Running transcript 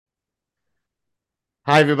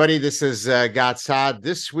Hi, everybody. This is Saad.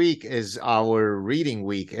 This week is our reading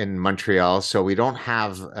week in Montreal, so we don't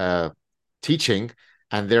have teaching.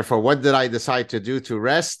 And therefore, what did I decide to do to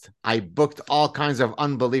rest? I booked all kinds of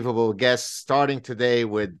unbelievable guests, starting today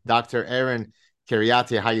with Dr. Aaron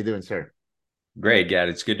Kheriaty. How you doing, sir? Great, Gad.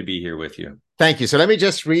 It's good to be here with you. Thank you. So let me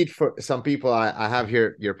just read for some people. I have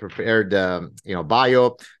here your prepared,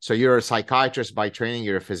 bio. So you're a psychiatrist by training.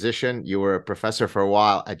 You're a physician. You were a professor for a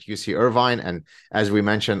while at UC Irvine, and as we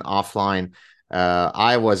mentioned offline,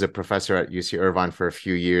 I was a professor at UC Irvine for a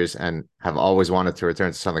few years and have always wanted to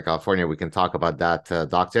return to Southern California. We can talk about that,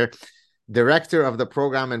 Doctor. Director of the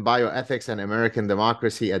Program in Bioethics and American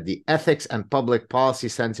Democracy at the Ethics and Public Policy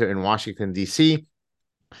Center in Washington, D.C.,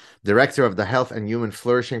 Director of the Health and Human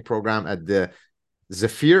Flourishing Program at the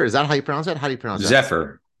Zephyr. Is that how you pronounce it? How do you pronounce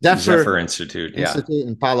that? Zephyr Institute. Yeah. Institute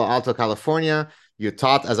in Palo Alto, California. You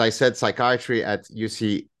taught, as I said, psychiatry at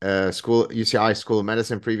UCI School of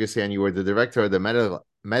Medicine previously, and you were the director of the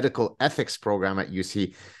medical ethics program at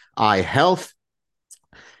UCI Health.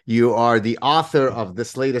 You are the author of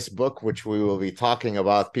this latest book, which we will be talking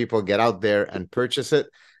about. People, get out there and purchase it.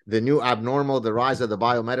 The New Abnormal, The Rise of the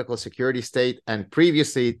Biomedical Security State. And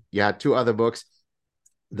previously, you had two other books.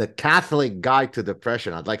 The Catholic Guide to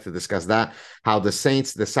Depression. I'd like to discuss that, how the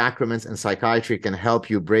saints, the sacraments, and psychiatry can help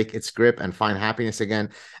you break its grip and find happiness again.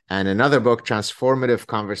 And another book, Transformative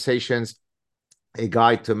Conversations, a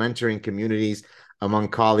guide to mentoring communities among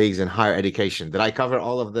colleagues in higher education. Did I cover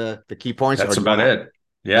all of the key points? That's about it.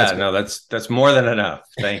 Yeah, no, that's more than enough.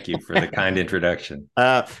 Thank you for the kind introduction.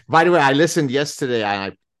 By the way, I listened yesterday, and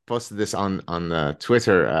I posted this on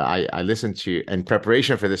Twitter. I listened to, in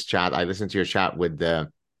preparation for this chat, I listened to your chat with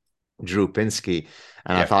Drew Pinsky,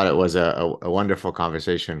 and I thought it was a wonderful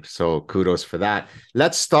conversation. So kudos for that.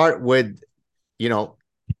 Let's start with,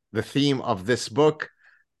 the theme of this book.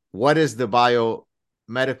 What is the biomedical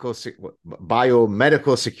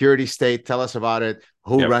security state? Tell us about it.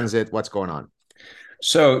 Who runs it? What's going on?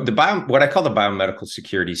 So what I call the biomedical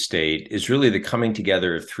security state is really the coming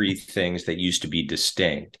together of three things that used to be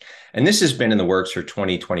distinct. And this has been in the works for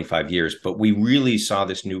 20, 25 years, but we really saw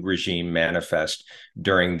this new regime manifest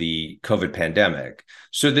during the COVID pandemic.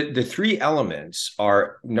 So the three elements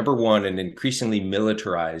are, number one, an increasingly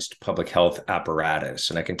militarized public health apparatus.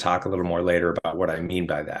 And I can talk a little more later about what I mean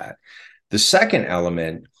by that. The second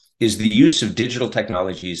element is the use of digital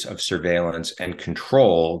technologies of surveillance and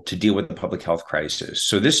control to deal with the public health crisis.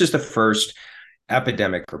 So this is the first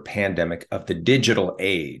epidemic or pandemic of the digital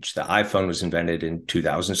age. The iPhone was invented in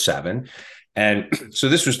 2007. And so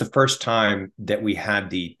this was the first time that we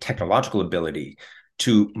had the technological ability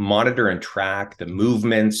to monitor and track the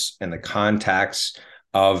movements and the contacts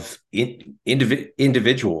of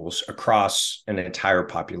individuals across an entire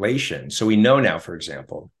population. So we know now, for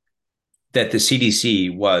example, that the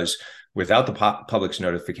CDC was, without the public's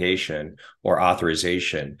notification or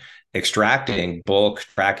authorization, extracting bulk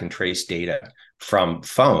track and trace data from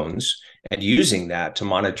phones and using that to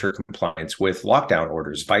monitor compliance with lockdown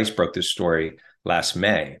orders. Vice broke this story last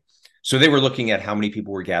May. So they were looking at how many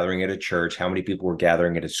people were gathering at a church, how many people were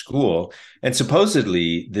gathering at a school. And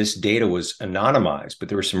supposedly this data was anonymized, but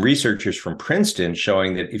there were some researchers from Princeton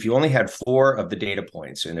showing that if you only had 4 of the data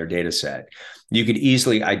points in their data set, you could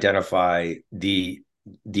easily identify the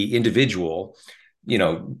individual,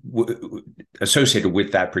 associated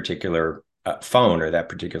with that particular phone or that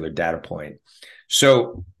particular data point.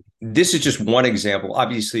 So this is just one example.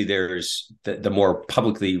 Obviously, there's the more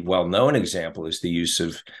publicly well-known example is the use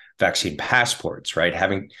of vaccine passports, right?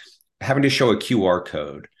 Having to show a QR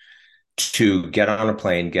code to get on a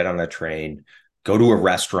plane, get on a train, go to a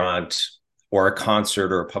restaurant or a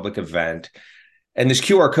concert or a public event. And this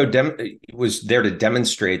QR code was there to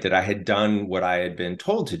demonstrate that I had done what I had been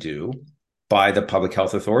told to do by the public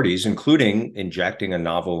health authorities, including injecting a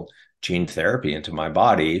novel gene therapy into my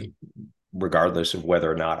body, regardless of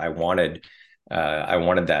whether or not I wanted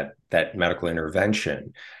that medical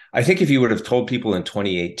intervention. I think if you would have told people in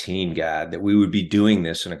 2018, Gad, that we would be doing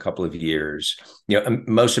this in a couple of years,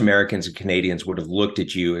 most Americans and Canadians would have looked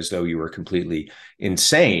at you as though you were completely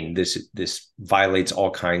insane. This violates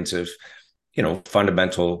all kinds of,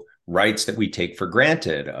 fundamental rights that we take for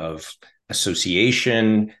granted, of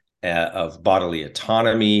association, of bodily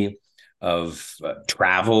autonomy, of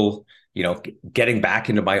travel, getting back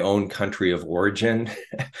into my own country of origin.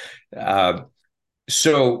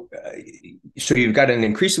 So you've got an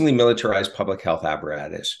increasingly militarized public health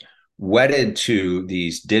apparatus wedded to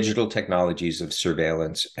these digital technologies of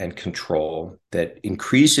surveillance and control that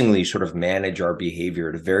increasingly sort of manage our behavior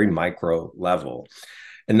at a very micro level.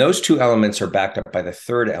 And those two elements are backed up by the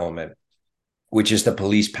third element, which is the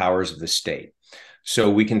police powers of the state. So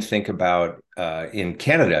we can think about in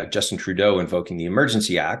Canada, Justin Trudeau invoking the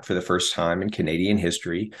Emergency Act for the first time in Canadian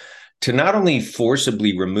history to not only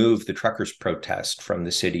forcibly remove the truckers' protest from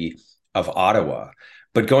the city of Ottawa,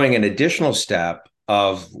 but going an additional step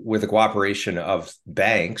of, with the cooperation of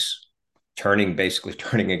banks, basically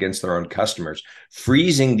turning against their own customers,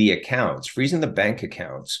 freezing the bank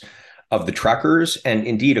accounts of the truckers and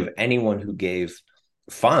indeed of anyone who gave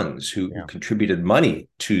funds, who contributed money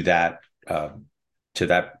to that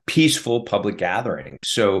peaceful public gathering.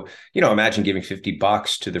 So, imagine giving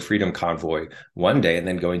 $50 to the Freedom Convoy one day and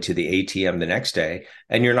then going to the ATM the next day,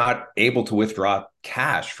 and you're not able to withdraw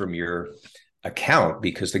cash from your account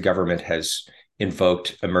because the government has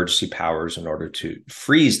invoked emergency powers in order to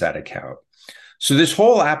freeze that account. So this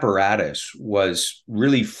whole apparatus was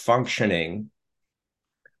really functioning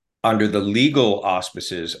under the legal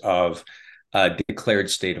auspices of a declared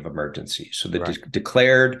state of emergency. So the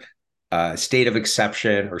declared state of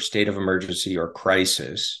exception or state of emergency or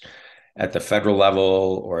crisis at the federal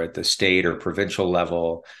level or at the state or provincial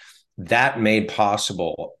level, that made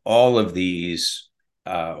possible all of these,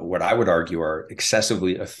 what I would argue are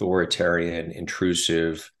excessively authoritarian,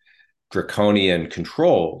 intrusive, draconian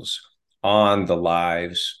controls on the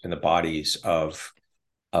lives and the bodies of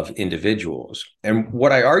individuals. And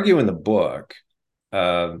what I argue in the book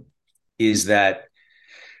is that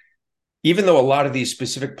even though a lot of these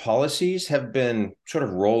specific policies have been sort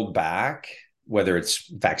of rolled back, whether it's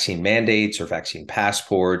vaccine mandates or vaccine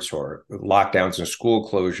passports or lockdowns and school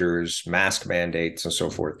closures, mask mandates and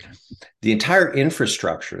so forth, the entire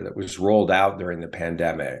infrastructure that was rolled out during the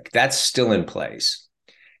pandemic, that's still in place.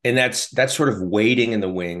 And that's sort of waiting in the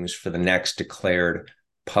wings for the next declared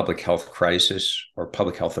public health crisis or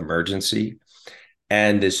public health emergency.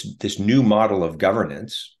 And this new model of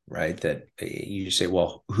governance, right, that you say,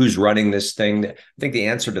 well, who's running this thing? I think the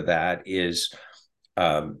answer to that is,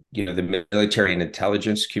 the military and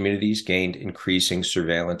intelligence communities gained increasing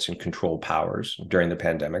surveillance and control powers during the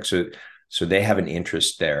pandemic. So they have an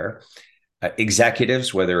interest there.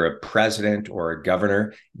 Executives, whether a president or a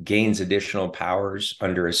governor, gains additional powers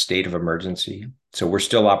under a state of emergency. So we're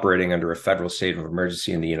still operating under a federal state of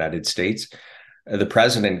emergency in the United States. The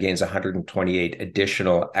president gains 128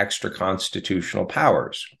 additional extra constitutional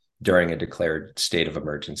powers during a declared state of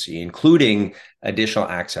emergency, including additional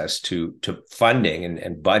access to funding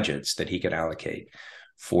and budgets that he can allocate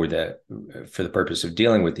for the purpose of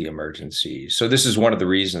dealing with the emergency. So this is one of the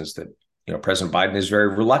reasons that President Biden is very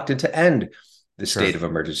reluctant to end the state of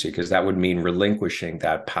emergency, because that would mean relinquishing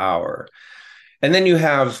that power. And then you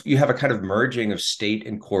have a kind of merging of state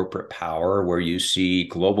and corporate power, where you see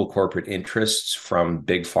global corporate interests from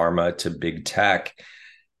big pharma to big tech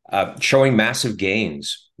showing massive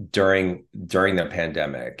gains during the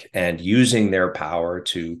pandemic and using their power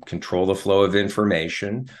to control the flow of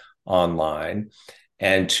information online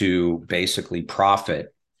and to basically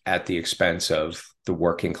profit at the expense of the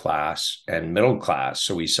working class and middle class.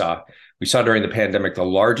 So we saw during the pandemic the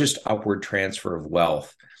largest upward transfer of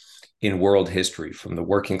wealth in world history from the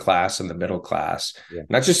working class and the middle class,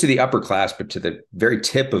 not just to the upper class, but to the very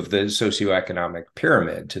tip of the socioeconomic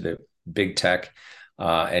pyramid, to the big tech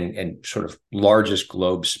and sort of largest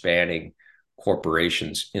globe spanning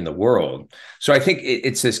corporations in the world. So I think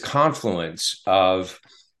it's this confluence of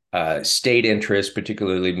state interests,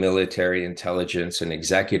 particularly military intelligence and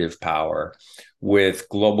executive power, with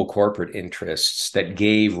global corporate interests that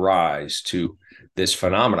gave rise to this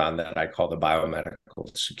phenomenon that I call the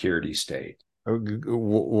biomedical security state.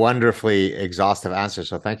 Wonderfully exhaustive answer.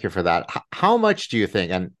 So thank you for that. How much do you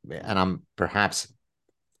think, and I'm perhaps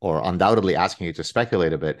or undoubtedly asking you to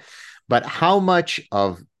speculate a bit, but how much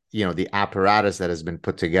of the apparatus that has been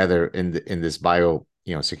put together in this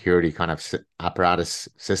security kind of apparatus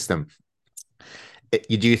system,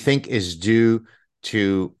 do you think is due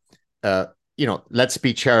to let's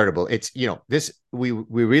be charitable. It's this we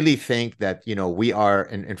really think that we are,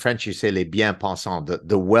 in French you say les bien pensants,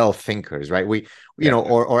 the well thinkers, right? We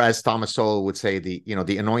or as Thomas Sowell would say, the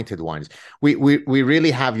anointed ones. We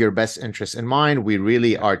really have your best interests in mind. We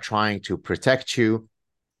really are trying to protect you,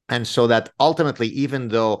 and so that ultimately, even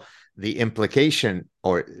though the implication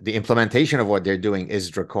or the implementation of what they're doing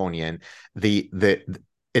is draconian,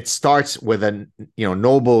 it starts with a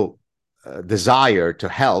noble desire to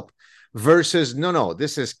help, versus no,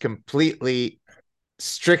 this is completely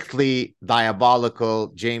strictly diabolical,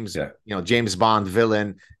 James Bond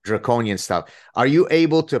villain, draconian stuff. Are you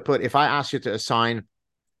able to put, if I ask you to assign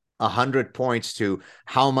 100 points to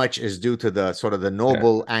how much is due to the sort of the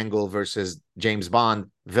noble angle versus James Bond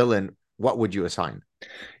villain, what would you assign?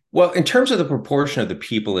 Well, in terms of the proportion of the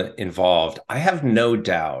people involved, I have no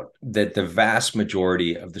doubt that the vast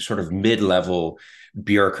majority of the sort of mid-level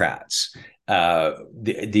bureaucrats,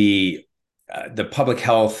 the public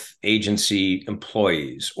health agency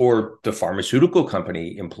employees, or the pharmaceutical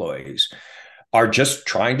company employees, are just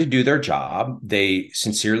trying to do their job. They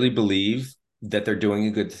sincerely believe that they're doing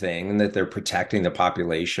a good thing and that they're protecting the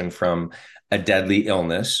population from a deadly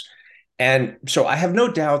illness. And so I have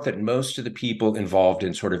no doubt that most of the people involved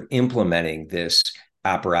in sort of implementing this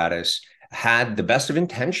apparatus had the best of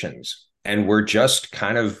intentions and were just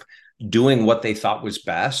kind of doing what they thought was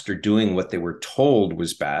best or doing what they were told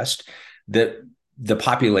was best. That the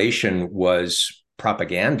population was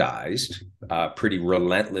propagandized pretty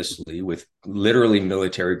relentlessly with literally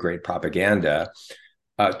military grade propaganda.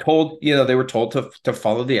 They were told to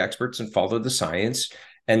follow the experts and follow the science,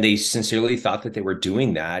 and they sincerely thought that they were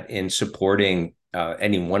doing that in supporting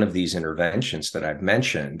any one of these interventions that I've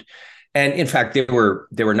mentioned. And in fact, they were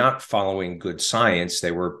not following good science.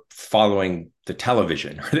 They were following the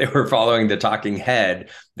television, or they were following the talking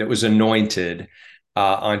head that was anointed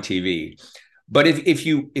on TV. But if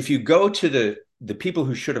you go to the people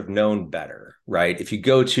who should have known better, right? If you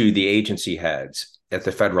go to the agency heads at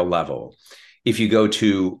the federal level, if you go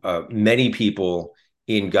to many people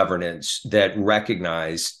in governance that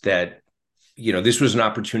recognize that, this was an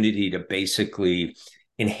opportunity to basically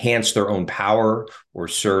enhance their own power or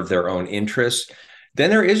serve their own interests, then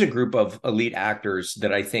there is a group of elite actors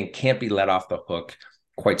that I think can't be let off the hook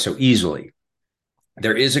quite so easily.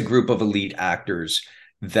 There is a group of elite actors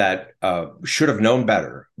that should have known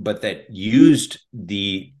better, but that used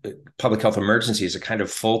the public health emergency as a kind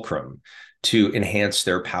of fulcrum to enhance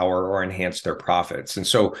their power or enhance their profits. And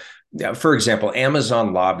so, for example,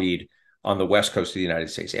 Amazon lobbied on the West Coast of the United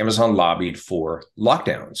States. Amazon lobbied for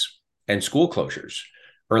lockdowns and school closures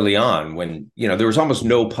early on when, there was almost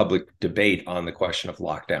no public debate on the question of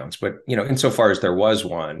lockdowns. But, insofar as there was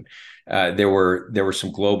one, there were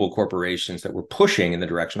some global corporations that were pushing in the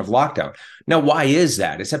direction of lockdown. Now, why is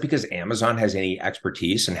that? Is that because Amazon has any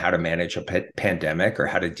expertise in how to manage a pandemic or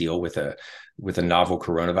how to deal with a novel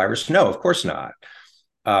coronavirus? No, of course not.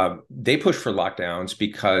 They push for lockdowns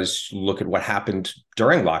because look at what happened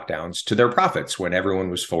during lockdowns to their profits when everyone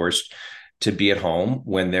was forced to be at home,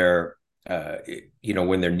 when their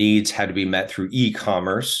needs had to be met through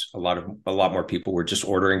e-commerce. A lot more people were just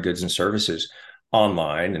ordering goods and services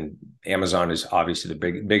online, and Amazon is obviously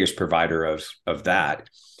the biggest provider of that.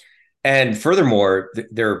 And furthermore,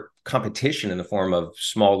 their competition in the form of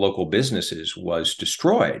small local businesses was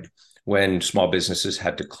destroyed when small businesses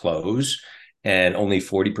had to close. And only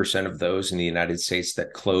 40% of those in the United States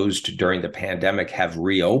that closed during the pandemic have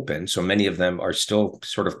reopened. So many of them are still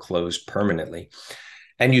sort of closed permanently.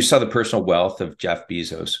 And you saw the personal wealth of Jeff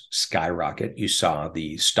Bezos skyrocket. You saw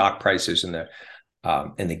the stock prices and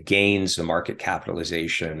the gains, the market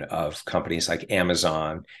capitalization of companies like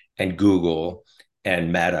Amazon and Google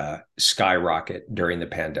and Meta skyrocket during the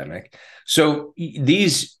pandemic. So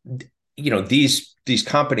these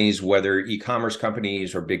companies, whether e-commerce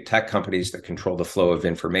companies or big tech companies that control the flow of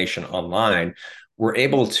information online, were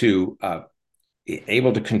able to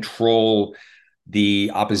control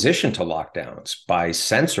the opposition to lockdowns by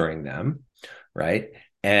censoring them, right?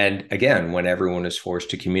 And again, when everyone is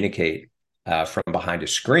forced to communicate from behind a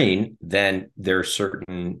screen, then there are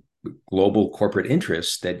certain global corporate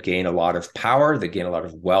interests that gain a lot of power, that gain a lot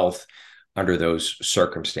of wealth under those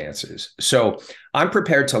circumstances. So I'm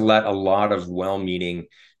prepared to let a lot of well-meaning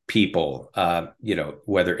people,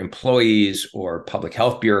 whether employees or public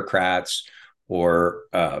health bureaucrats or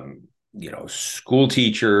school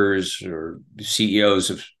teachers or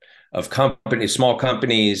CEOs of companies, small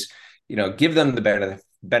companies, give them the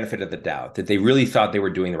benefit of the doubt that they really thought they were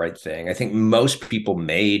doing the right thing. I think most people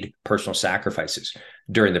made personal sacrifices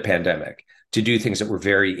during the pandemic to do things that were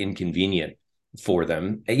very inconvenient for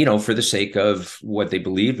them, for the sake of what they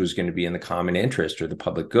believed was going to be in the common interest or the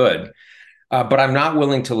public good. But I'm not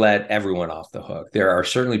willing to let everyone off the hook. There are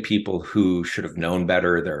certainly people who should have known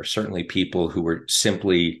better. There are certainly people who were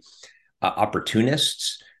simply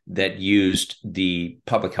opportunists that used the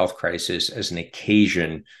public health crisis as an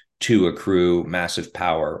occasion to accrue massive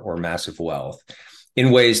power or massive wealth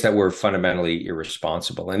in ways that were fundamentally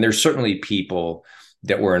irresponsible. And there's certainly people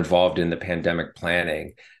that were involved in the pandemic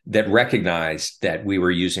planning that recognized that we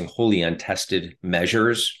were using wholly untested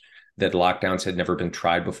measures, that lockdowns had never been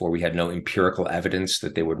tried before. We had no empirical evidence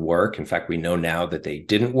that they would work. In fact, we know now that they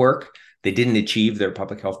didn't work. They didn't achieve their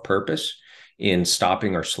public health purpose in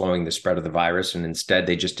stopping or slowing the spread of the virus. And instead,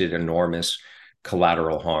 they just did enormous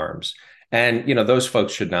collateral harms. And, those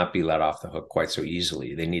folks should not be let off the hook quite so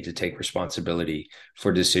easily. They need to take responsibility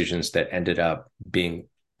for decisions that ended up being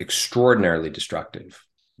extraordinarily destructive.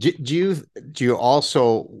 Do you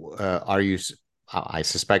also are you? I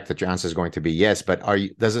suspect that your answer is going to be yes, but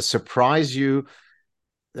does it surprise you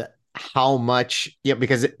that how much? Yeah,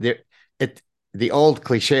 because it the old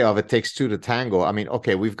cliche of it takes two to tango. I mean,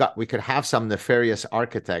 okay, we could have some nefarious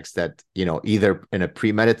architects that either in a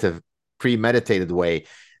premeditated way,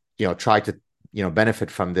 try to benefit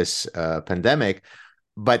from this pandemic,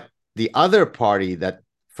 but the other party that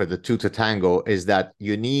for the two to tango is that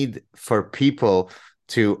you need for people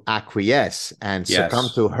to acquiesce and succumb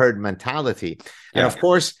Yes. to herd mentality. And of Yeah.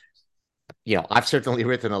 course, I've certainly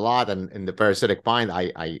written a lot, and in the parasitic mind,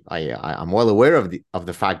 I'm well aware of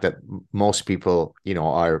the fact that most people,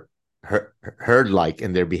 are herd like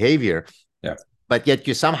in their behavior, Yeah. but yet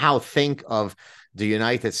you somehow think of the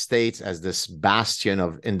United States as this bastion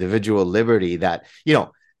of individual liberty that,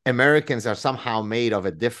 Americans are somehow made of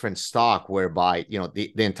a different stock, whereby,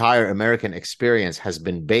 the entire American experience has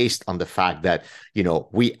been based on the fact that,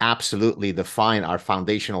 we absolutely define our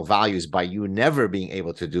foundational values by you never being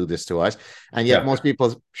able to do this to us. And yet Yeah. most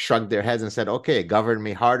people shrugged their heads and said, okay, govern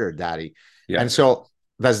me harder, daddy. Yeah. And so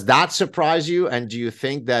does that surprise you? And do you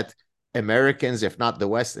think that Americans, if not the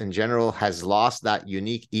West in general, has lost that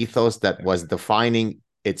unique ethos that was defining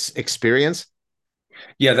its experience?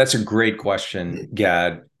 Yeah, that's a great question,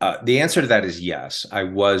 Gad. The answer to that is yes. I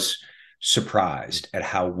was surprised at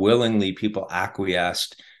how willingly people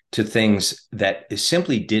acquiesced to things that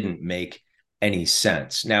simply didn't make any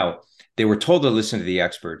sense. Now, they were told to listen to the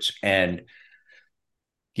experts, and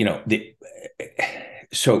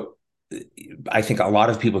so I think a lot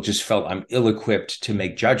of people just felt I'm ill-equipped to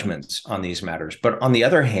make judgments on these matters. But on the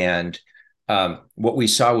other hand, what we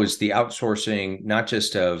saw was the outsourcing, not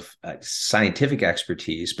just of scientific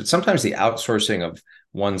expertise, but sometimes the outsourcing of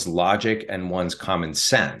one's logic and one's common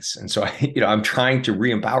sense. And so, I'm trying to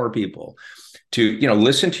re-empower people to,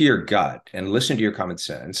 listen to your gut and listen to your common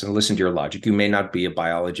sense and listen to your logic. You may not be a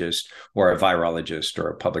biologist or a virologist or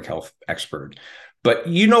a public health expert, but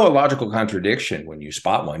a logical contradiction when you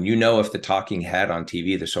spot one. If the talking head on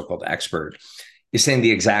TV, the so-called expert, is saying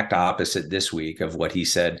the exact opposite this week of what he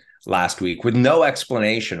said last week, with no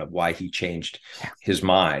explanation of why he changed his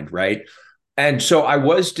mind, right? And so I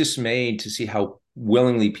was dismayed to see how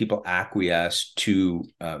willingly people acquiesced to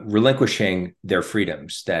relinquishing their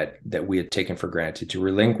freedoms that we had taken for granted, to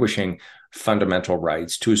relinquishing fundamental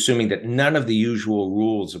rights, to assuming that none of the usual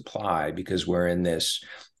rules apply because we're in this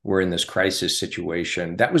crisis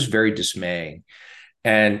situation. That was very dismaying.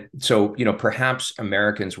 And so, perhaps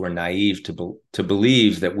Americans were naive to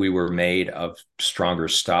believe that we were made of stronger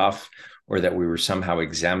stuff, or that we were somehow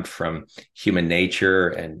exempt from human nature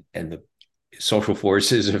and the social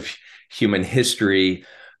forces of human history.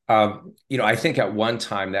 I think at one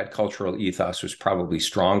time that cultural ethos was probably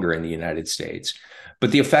stronger in the United States, but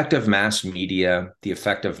the effect of mass media, the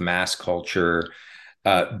effect of mass culture,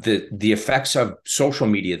 the effects of social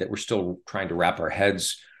media that we're still trying to wrap our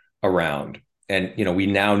heads around. And, we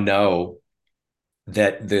now know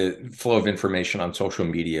that the flow of information on social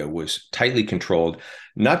media was tightly controlled,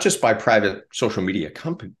 not just by private social media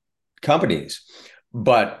companies,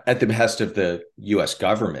 but at the behest of the U.S.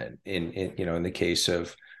 government. In the case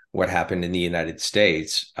of what happened in the United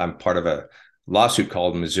States, I'm part of a lawsuit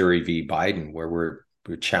called Missouri v. Biden, where we're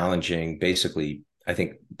challenging basically, I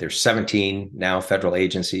think there's 17 now federal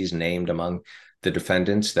agencies named among the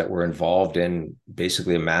defendants that were involved in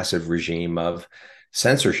basically a massive regime of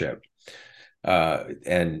censorship.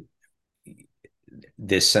 And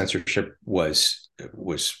this censorship was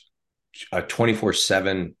a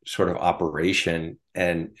 24/7 sort of operation,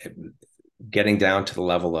 and getting down to the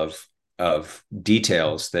level of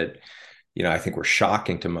details that, I think were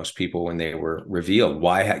shocking to most people when they were revealed.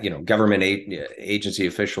 Why, government agency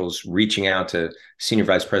officials reaching out to senior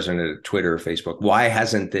vice president at Twitter or Facebook. Why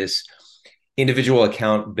hasn't this individual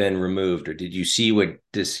account been removed? Or did you see what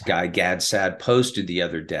this guy Gad Saad posted the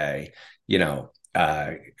other day?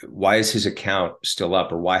 Why is his account still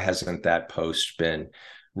up, or why hasn't that post been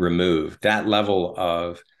removed? That level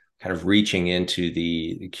of kind of reaching into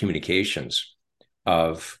the communications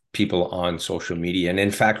of people on social media. And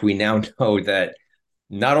in fact, we now know that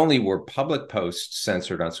not only were public posts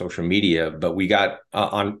censored on social media, but we got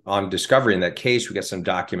on discovery in that case, we got some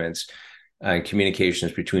documents and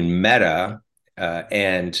communications between Meta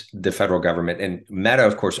and the federal government. And Meta,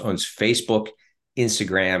 of course, owns Facebook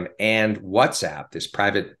Instagram and WhatsApp, this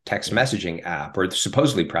private text messaging app, or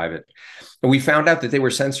supposedly private. And we found out that they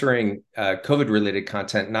were censoring COVID-related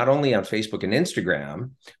content, not only on Facebook and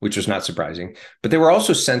Instagram, which was not surprising, but they were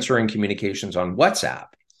also censoring communications on WhatsApp.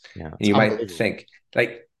 Yeah, And it's you might unbelievable. think,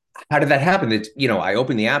 like, how did that happen? That, I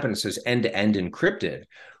open the app and it says end-to-end encrypted.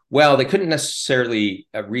 Well, they couldn't necessarily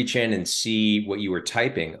reach in and see what you were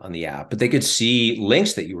typing on the app, but they could see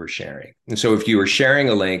links that you were sharing. And so if you were sharing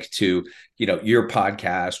a link to, your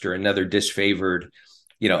podcast or another disfavored,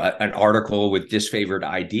 an article with disfavored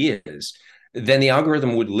ideas, then the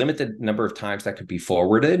algorithm would limit the number of times that could be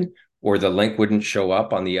forwarded, or the link wouldn't show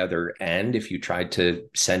up on the other end if you tried to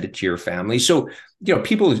send it to your family. So,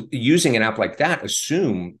 people using an app like that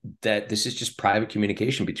assume that this is just private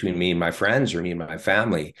communication between me and my friends or me and my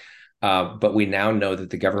family. But we now know that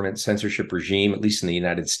the government censorship regime, at least in the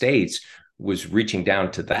United States, was reaching down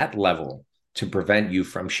to that level to prevent you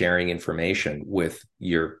from sharing information with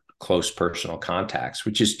your close personal contacts,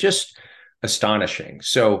 which is just astonishing.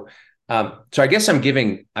 So I guess I'm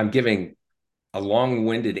giving a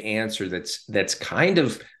long-winded answer that's kind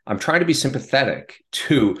of, I'm trying to be sympathetic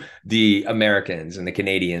to the Americans and the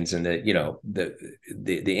Canadians and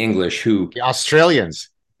the English who, The Australians.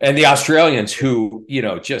 and the Australians who,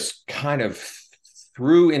 just kind of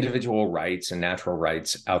threw individual rights and natural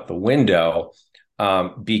rights out the window,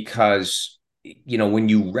 because when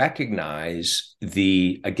you recognize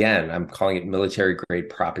again, I'm calling it military grade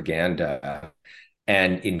propaganda,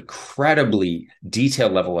 and incredibly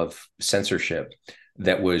detailed level of censorship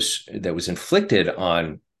that was inflicted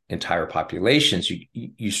on entire populations,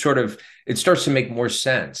 you sort of, it starts to make more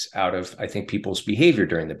sense out of, I think, people's behavior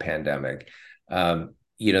during the pandemic.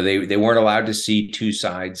 They weren't allowed to see two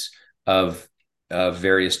sides of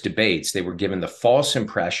various debates. They were given the false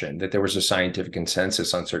impression that there was a scientific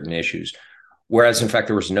consensus on certain issues, whereas in fact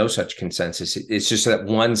there was no such consensus. It's just that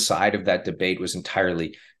one side of that debate was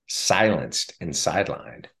entirely silenced and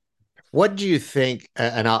sidelined. What do you think?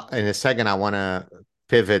 And in a second, I want to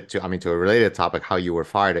pivot to a related topic, how you were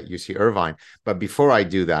fired at UC Irvine. But before I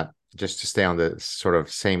do that, just to stay on the sort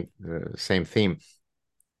of same theme.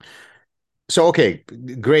 So, okay,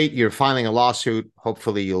 great. You're filing a lawsuit.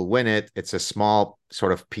 Hopefully you'll win it. It's a small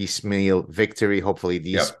sort of piecemeal victory. Hopefully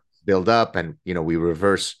these build up and, we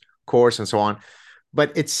reverse course and so on.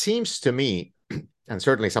 But it seems to me, and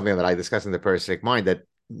certainly something that I discuss in the Parasitic Mind, that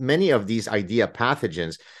many of these idea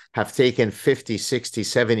pathogens have taken 50, 60,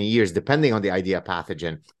 70 years, depending on the idea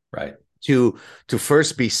pathogen, right, to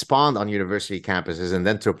first be spawned on university campuses and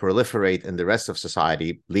then to proliferate in the rest of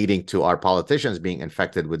society, leading to our politicians being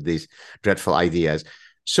infected with these dreadful ideas.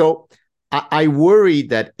 So I worry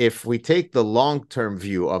that if we take the long-term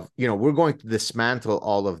view of, we're going to dismantle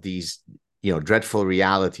all of these, dreadful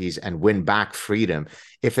realities and win back freedom.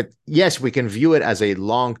 Yes, we can view it as a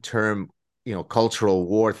long-term, cultural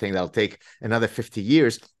war thing that'll take another 50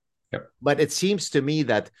 years. Yep. But it seems to me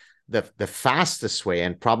that the fastest way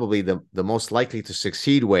and probably the most likely to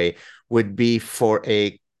succeed way would be for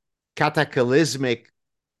a cataclysmic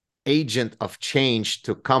agent of change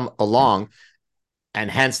to come along. And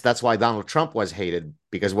hence, that's why Donald Trump was hated,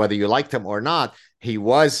 because whether you liked him or not, he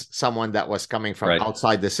was someone that was coming from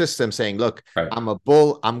outside the system saying, look, I'm a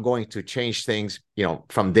bull. I'm going to change things,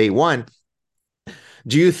 from day one.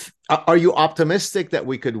 Are you optimistic that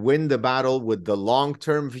we could win the battle with the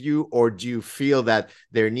long-term view, or do you feel that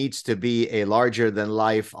there needs to be a larger than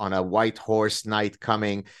life on a white horse knight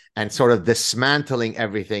coming and sort of dismantling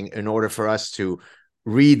everything in order for us to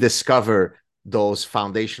rediscover those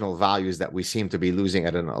foundational values that we seem to be losing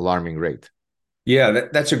at an alarming rate? Yeah,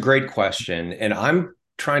 that's a great question. And I'm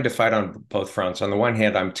trying to fight on both fronts. On the one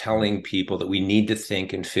hand, I'm telling people that we need to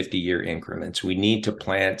think in 50-year increments. We need to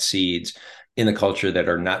plant seeds in the culture that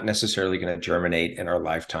are not necessarily going to germinate in our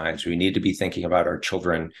lifetimes. We need to be thinking about our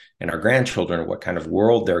children and our grandchildren, what kind of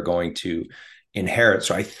world they're going to inherit.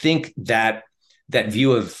 So I think that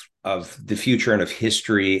view of the future and of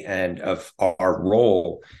history and of our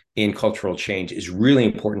role in cultural change is really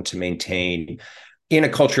important to maintain in a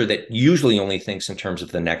culture that usually only thinks in terms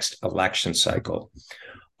of the next election cycle.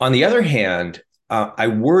 On the other hand, I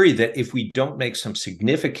worry that if we don't make some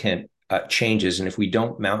significant changes, and if we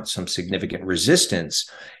don't mount some significant resistance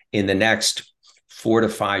in the next 4 to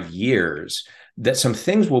 5 years, that some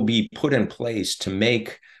things will be put in place to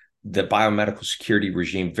make the biomedical security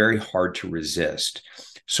regime very hard to resist.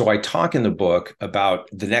 So I talk in the book about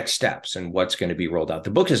the next steps and what's going to be rolled out.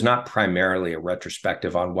 The book is not primarily a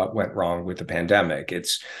retrospective on what went wrong with the pandemic.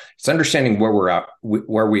 It's understanding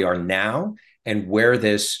where we are now and where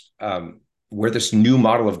this where this new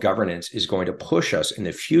model of governance is going to push us in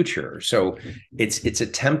the future. So it's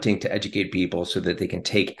attempting to educate people so that they can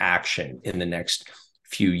take action in the next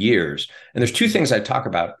few years. And there's two things I talk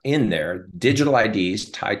about in there: digital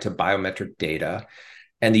IDs tied to biometric data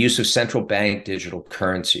and the use of central bank digital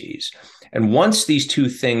currencies. And once these two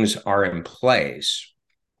things are in place,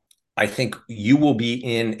 I think you will be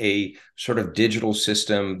in a sort of digital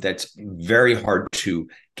system that's very hard to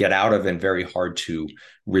get out of and very hard to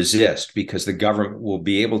resist, because the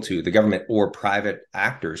government or private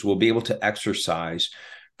actors will be able to exercise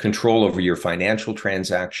control over your financial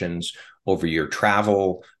transactions, over your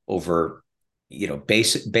travel, over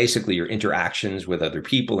basically your interactions with other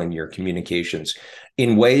people and your communications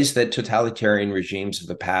in ways that totalitarian regimes of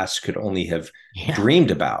the past could only have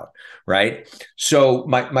dreamed about, right? So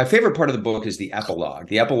my favorite part of the book is the epilogue.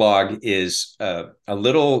 The epilogue is a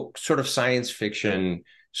little sort of science fiction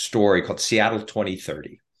story called Seattle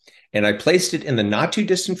 2030. And I placed it in the not too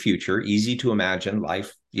distant future, easy to imagine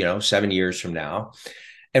life, 7 years from now.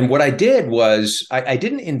 And what I did was I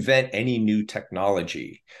didn't invent any new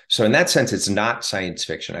technology. So in that sense, it's not science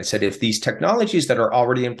fiction. I said, if these technologies that are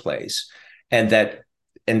already in place and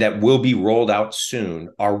that will be rolled out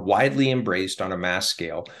soon are widely embraced on a mass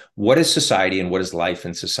scale, what is society and what is life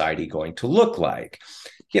in society going to look like?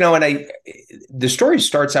 And the story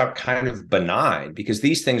starts out kind of benign, because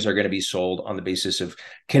these things are going to be sold on the basis of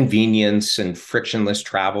convenience and frictionless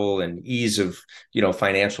travel and ease of,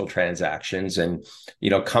 financial transactions, and,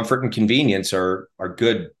 comfort and convenience are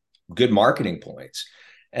good marketing points.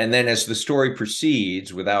 And then as the story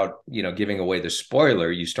proceeds, without, giving away the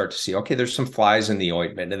spoiler, you start to see, okay, there's some flies in the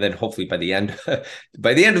ointment. And then hopefully by the end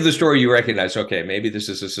of the story, you recognize, okay, maybe this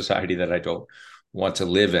is a society that I don't want to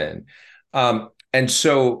live in. And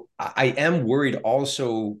so I am worried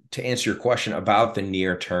also, to answer your question, about the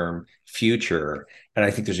near-term future. And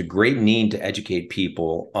I think there's a great need to educate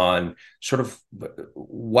people on sort of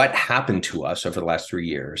what happened to us over the last 3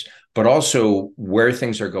 years, but also where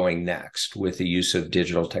things are going next with the use of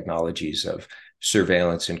digital technologies of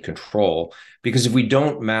surveillance and control. Because if we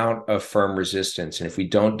don't mount a firm resistance, and if we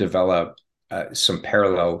don't develop some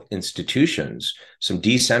parallel institutions, some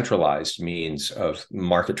decentralized means of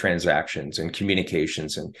market transactions and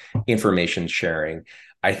communications and information sharing,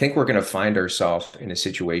 I think we're going to find ourselves in a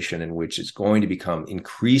situation in which it's going to become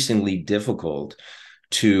increasingly difficult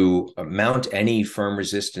to mount any firm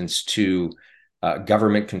resistance to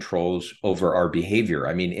government controls over our behavior.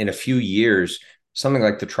 I mean, in a few years, something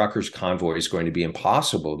like the truckers' convoy is going to be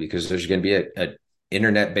impossible, because there's going to be an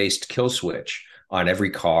internet-based kill switch on every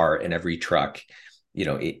car and every truck,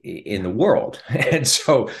 in the world. And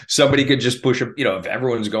so somebody could just push if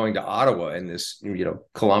everyone's going to Ottawa in this,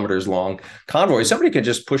 kilometers long convoy, somebody could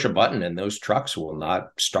just push a button and those trucks will not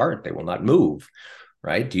start. They will not move,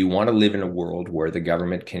 right? Do you want to live in a world where the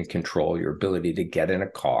government can control your ability to get in a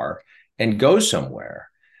car and go somewhere?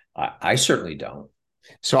 I certainly don't.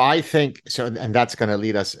 So I think so, and that's going to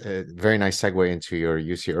lead us a very nice segue into your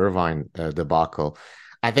UC Irvine debacle.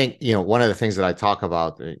 I think, one of the things that I talk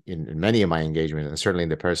about in many of my engagements, and certainly in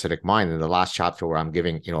the Parasitic Mind, in the last chapter where I'm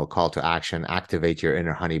giving, a call to action: activate your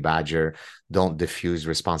inner honey badger, don't diffuse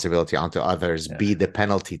responsibility onto others, be the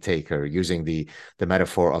penalty taker, using the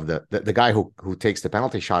metaphor of the guy who takes the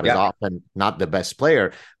penalty shot is often not the best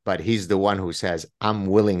player, but he's the one who says, I'm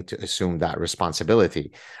willing to assume that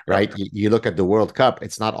responsibility, right? You look at the World Cup,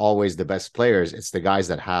 it's not always the best players, it's the guys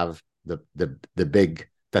that have the big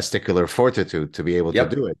testicular fortitude to be able to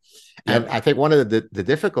do it. And I think one of the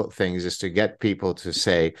difficult things is to get people to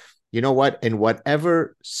say, you know what, in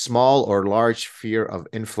whatever small or large sphere of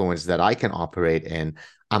influence that I can operate in,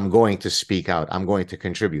 I'm going to speak out, I'm going to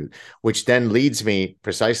contribute, which then leads me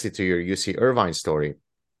precisely to your UC Irvine story.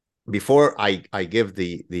 Before I give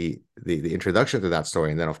the introduction to that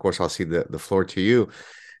story, and then of course I'll see the floor to you.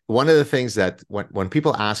 One of the things that when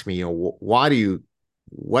people ask me,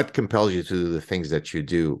 what compels you to do the things that you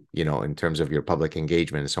do, in terms of your public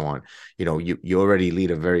engagement and so on, you already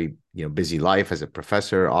lead a very, busy life as a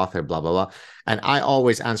professor, author, blah, blah, blah. And I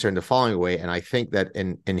always answer in the following way. And I think that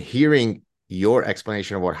in hearing your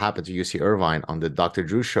explanation of what happened to UC Irvine on the Dr.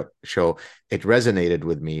 Drew show, it resonated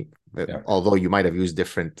with me, although you might have used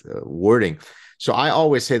different wording. So I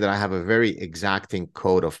always say that I have a very exacting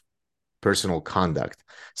code of personal conduct,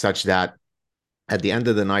 such that at the end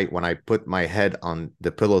of the night, when I put my head on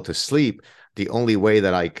the pillow to sleep, the only way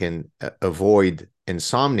that I can avoid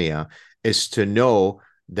insomnia is to know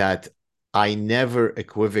that I never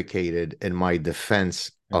equivocated in my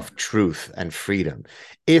defense of truth and freedom.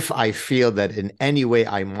 If I feel that in any way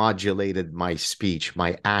I modulated my speech,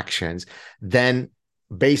 my actions, then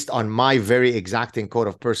based on my very exacting code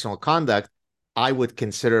of personal conduct, I would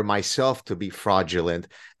consider myself to be fraudulent,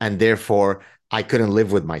 and therefore I couldn't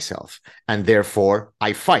live with myself, and therefore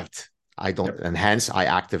I fight. I don't, and hence I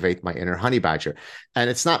activate my inner honey badger. And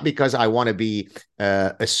it's not because I want to be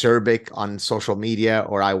acerbic on social media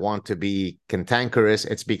or I want to be cantankerous.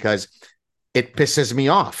 It's because it pisses me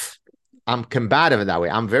off. I'm combative in that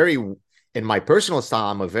way. I'm very, in my personal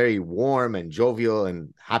style, I'm a very warm and jovial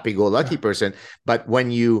and happy-go-lucky person. But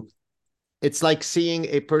when you, it's like seeing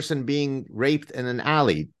a person being raped in an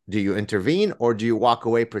alley. Do you intervene or do you walk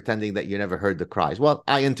away pretending that you never heard the cries? Well,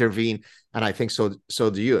 I intervene, and I think so. So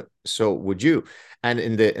do you. So would you. And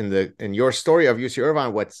in your story of UC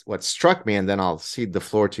Irvine, what struck me, and then I'll cede the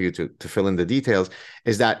floor to you to fill in the details,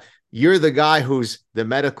 is that you're the guy who's the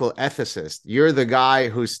medical ethicist. You're the guy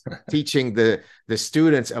who's teaching the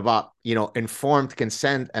students about, informed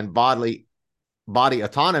consent and body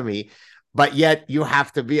autonomy. But yet you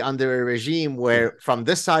have to be under a regime where from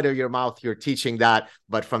this side of your mouth, you're teaching that,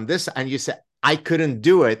 but from this, and you say, I couldn't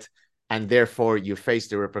do it. And therefore you face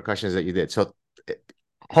the repercussions that you did. So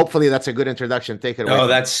hopefully that's a good introduction. Take it away. No,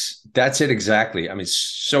 that's it exactly. I mean,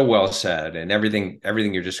 so well said. And everything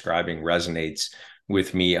you're describing resonates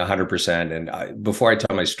with me 100%. And before I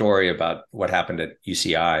tell my story about what happened at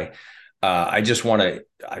UCI, I just want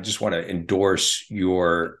to endorse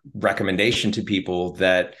your recommendation to people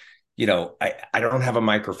that, I don't have a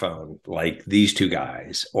microphone like these two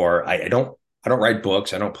guys, or I don't write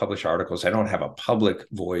books. I don't publish articles. I don't have a public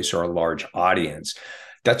voice or a large audience.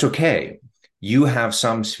 That's okay. You have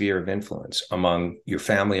some sphere of influence among your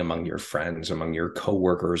family, among your friends, among your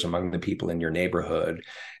coworkers, among the people in your neighborhood.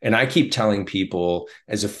 And I keep telling people,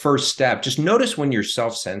 as a first step, just notice when you're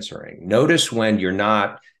self-censoring. Notice when you're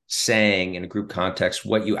not saying in a group context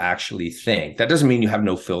what you actually think. That doesn't mean you have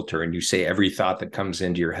no filter and you say every thought that comes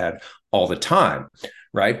into your head all the time,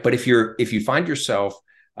 right? But if you find yourself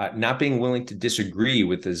not being willing to disagree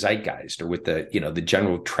with the zeitgeist or with the the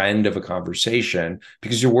general trend of a conversation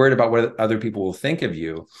because you're worried about what other people will think of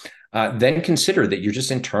you, then consider that you're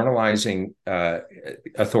just internalizing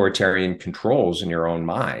authoritarian controls in your own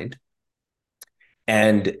mind,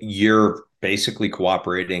 and you're basically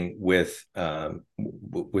cooperating with you're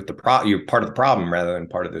part of the problem rather than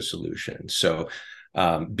part of the solution. So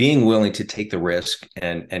being willing to take the risk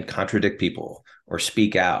and contradict people or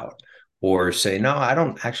speak out or say, no, I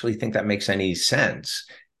don't actually think that makes any sense,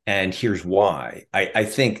 and here's why. I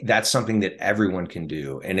think that's something that everyone can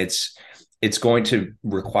do, and it's going to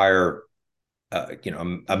require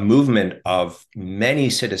a movement of many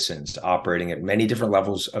citizens operating at many different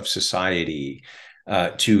levels of society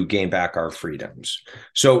to gain back our freedoms.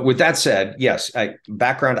 So with that said, yes,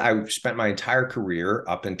 background, I spent my entire career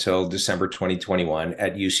up until December 2021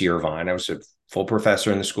 at UC Irvine. I was a full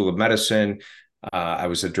professor in the School of Medicine. I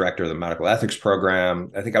was the director of the medical ethics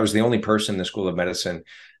program. I think I was the only person in the School of Medicine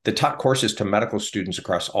that taught courses to medical students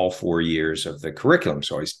across all 4 years of the curriculum.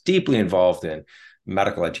 So I was deeply involved in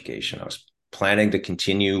medical education. I was planning to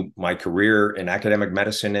continue my career in academic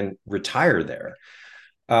medicine and retire there.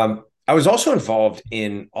 I was also involved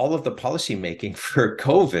in all of the policy making for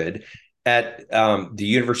COVID at the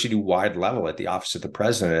university-wide level at the Office of the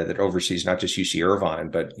President that oversees not just UC Irvine,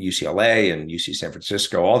 but UCLA and UC San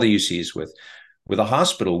Francisco, all the UCs with a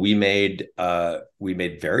hospital. We made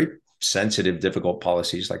very sensitive, difficult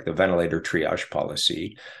policies like the ventilator triage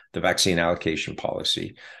policy, the vaccine allocation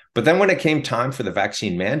policy. But then when it came time for the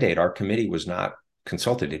vaccine mandate, our committee was not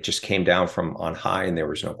consulted. It just came down from on high, and there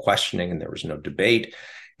was no questioning and there was no debate.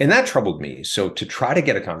 And that troubled me. So to try to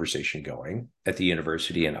get a conversation going at the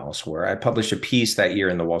university and elsewhere, I published a piece that year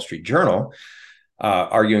in the Wall Street Journal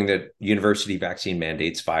arguing that university vaccine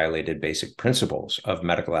mandates violated basic principles of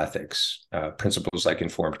medical ethics, principles like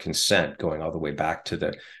informed consent, going all the way back to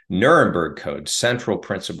the Nuremberg Code, central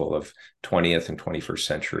principle of 20th and 21st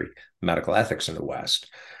century medical ethics in the West.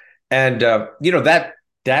 And,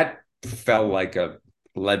 that fell like a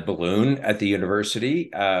lead balloon at the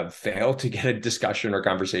university, failed to get a discussion or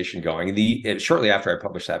conversation going. Shortly after I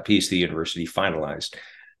published that piece, the university finalized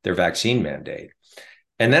their vaccine mandate.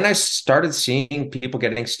 And then I started seeing people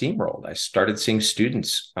getting steamrolled. I started seeing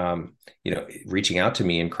students, reaching out to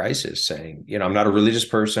me in crisis saying, I'm not a religious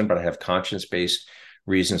person, but I have conscience-based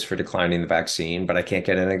reasons for declining the vaccine, but I can't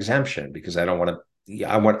get an exemption because I don't want to.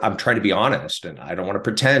 I'm trying to be honest, and I don't want to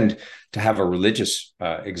pretend to have a religious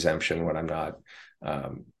exemption when I'm not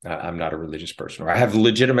a religious person, or I have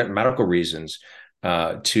legitimate medical reasons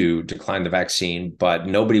to decline the vaccine, but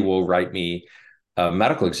nobody will write me a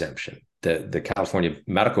medical exemption. The California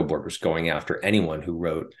Medical Board was going after anyone who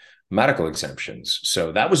wrote medical exemptions.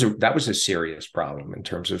 So that was a serious problem in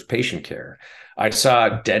terms of patient care. I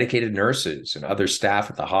saw dedicated nurses and other staff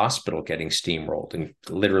at the hospital getting steamrolled and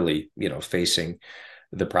literally, facing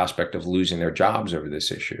the prospect of losing their jobs over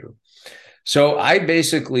this issue. So I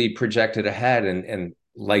basically projected ahead and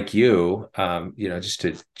like you, just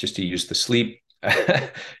to use the sleep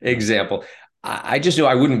example, I just knew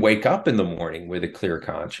I wouldn't wake up in the morning with a clear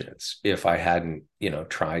conscience if I hadn't,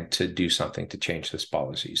 tried to do something to change this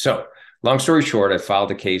policy. So long story short, I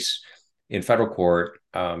filed a case in federal court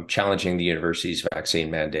challenging the university's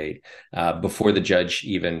vaccine mandate before the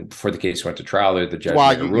case went to trial. The judge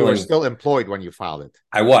While made a you were ruling. still employed when you filed it.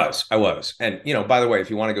 I was. And, by the way, if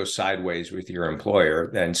you want to go sideways with your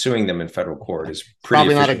employer, then suing them in federal court is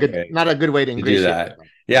pretty Probably not a good way to do that. them.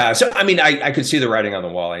 Yeah. So, I mean, I could see the writing on the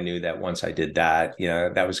wall. I knew that once I did that,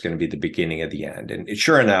 that was going to be the beginning of the end. And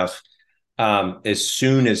sure enough, as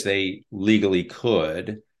soon as they legally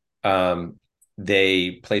could,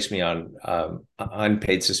 they placed me on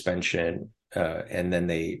unpaid suspension, and then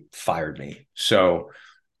they fired me. So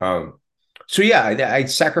yeah, I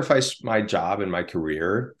sacrificed my job and my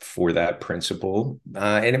career for that principle.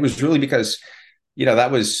 And it was really because,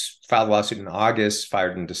 that was filed a lawsuit in August,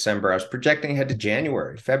 fired in December. I was projecting ahead to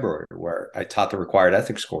January, February, where I taught the required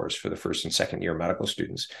ethics course for the first and second year medical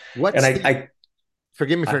students.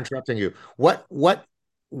 Forgive me for interrupting you.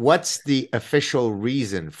 What's the official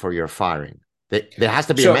reason for your firing? There has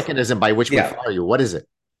to be a mechanism by which we fire you. What is it?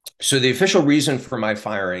 So the official reason for my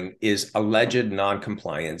firing is alleged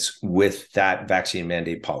noncompliance with that vaccine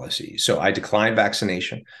mandate policy. So I declined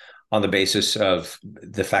vaccination on the basis of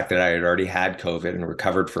the fact that I had already had COVID and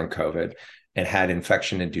recovered from COVID and had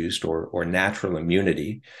infection-induced or natural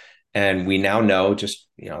immunity. And we now know, just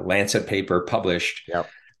Lancet paper published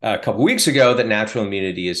a couple of weeks ago, that natural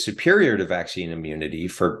immunity is superior to vaccine immunity.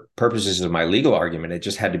 For purposes of my legal argument, it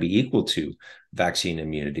just had to be equal to vaccine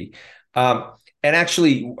immunity. And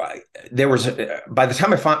actually, there was, by the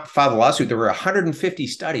time I filed the lawsuit, there were 150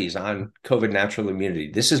 studies on COVID natural immunity.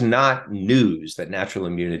 This is not news that natural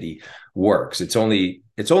immunity works. It's only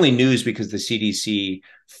news because the CDC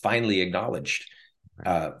finally acknowledged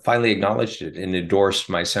it and endorsed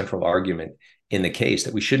my central argument in the case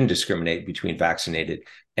that we shouldn't discriminate between vaccinated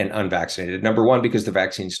and unvaccinated. Number one, because the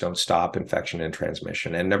vaccines don't stop infection and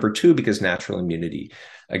transmission. And number two, because natural immunity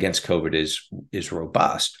against COVID is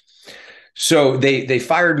robust. So they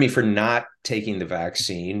fired me for not taking the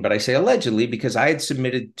vaccine, but I say allegedly because I had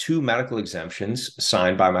submitted 2 medical exemptions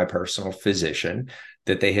signed by my personal physician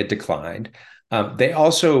that they had declined. They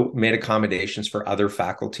also made accommodations for other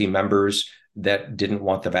faculty members that didn't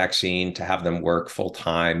want the vaccine to have them work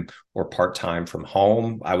full-time or part-time from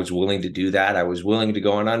home. I was willing to do that. I was willing to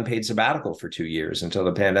go on unpaid sabbatical for 2 years until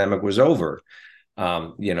the pandemic was over,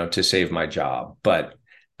 to save my job. But,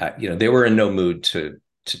 they were in no mood to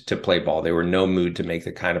play ball. They were in no mood to make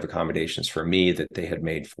the kind of accommodations for me that they had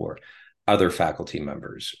made for other faculty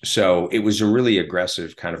members. So it was a really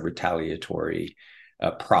aggressive kind of retaliatory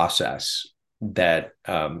process that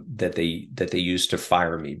they used to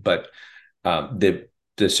fire me. But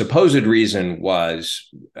the supposed reason was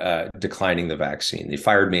declining the vaccine. They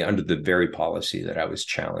fired me under the very policy that I was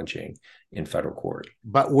challenging in federal court.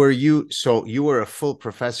 But you were a full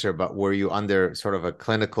professor, but were you under sort of a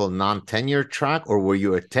clinical non-tenured track, or were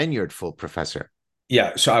you a tenured full professor?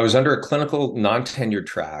 Yeah, so I was under a clinical non-tenured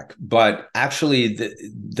track, but actually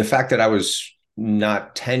the fact that I was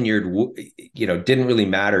not tenured, didn't really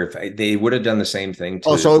matter. If they would have done the same thing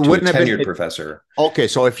to, so it wouldn't a tenured have been, professor. Okay,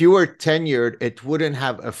 so if you were tenured, it wouldn't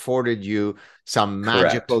have afforded you some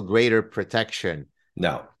magical greater protection.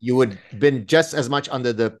 No, you would have been just as much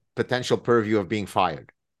under the potential purview of being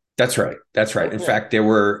fired. That's right. In fact, there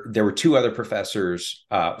were 2 other professors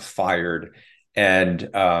fired, and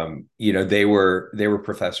they were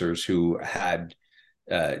professors who had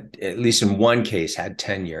at least in one case had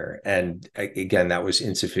tenure, and again that was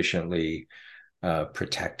insufficiently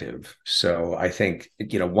protective. So I think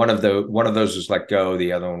one of those was let go.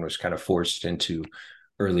 The other one was kind of forced into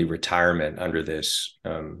early retirement under this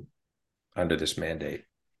mandate.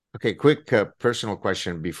 Okay, quick personal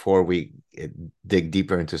question before we dig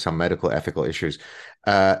deeper into some medical ethical issues.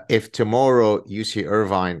 If tomorrow UC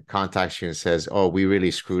Irvine contacts you and says, "Oh, we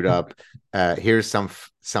really screwed up. Here's some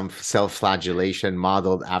self-flagellation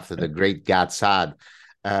modeled after the great Saad,"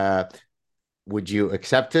 would you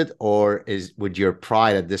accept it, or would your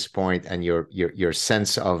pride at this point and your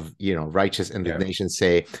sense of righteous indignation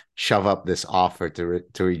say, "Shove up this offer to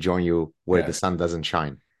rejoin you where the sun doesn't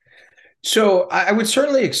shine"? So I would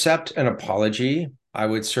certainly accept an apology I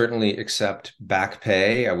would certainly accept back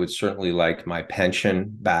pay. I would certainly like my pension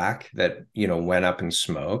back that, went up in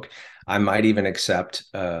smoke. I might even accept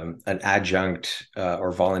an adjunct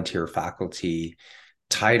or volunteer faculty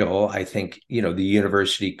title. I think, the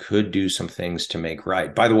university could do some things to make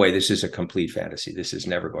right. By the way, this is a complete fantasy. This is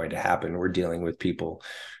never going to happen. We're dealing with people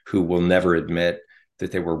who will never admit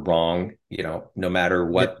that they were wrong, no matter Yeah.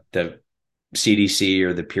 what the CDC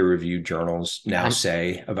or the peer-reviewed journals now And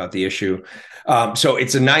say about the issue. So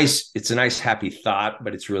it's a nice, happy thought,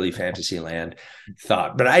 but it's really fantasy land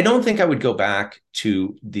thought. But I don't think I would go back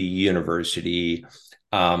to the university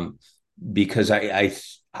because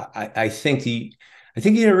I think the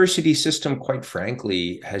university system, quite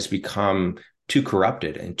frankly, has become too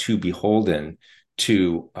corrupted and too beholden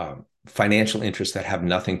to financial interests that have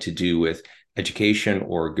nothing to do with education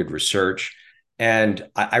or good research. And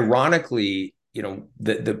ironically,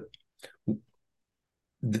 the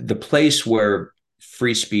place where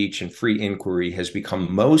free speech and free inquiry has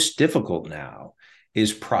become most difficult now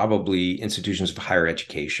is probably institutions of higher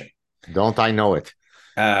education. don't I know it?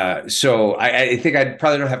 So I think I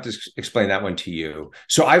probably don't have to explain that one to you.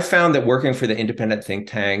 So I've found that working for the independent think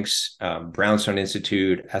tanks, Brownstone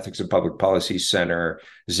Institute, Ethics and Public Policy Center,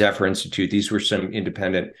 Zephyr Institute, these were some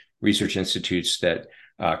independent research institutes that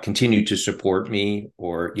continued to support me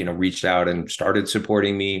or, reached out and started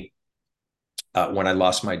supporting me when I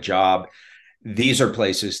lost my job. These are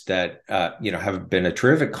places that, have been a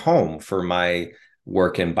terrific home for my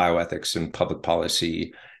work in bioethics and public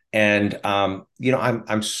policy. And,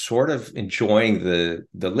 I'm sort of enjoying the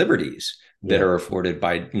liberties that Yeah. are afforded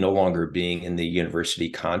by no longer being in the university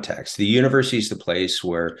context. The university is the place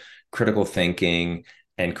where critical thinking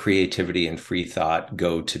and creativity and free thought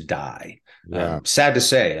go to die. Yeah. Sad to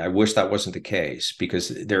say, I wish that wasn't the case because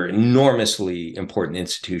they're enormously important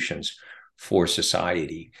institutions for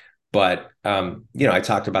society. But I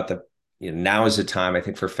talked about now is the time, I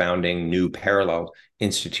think, for founding new parallel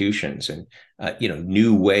institutions and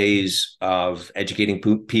new ways of educating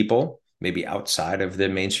people, maybe outside of the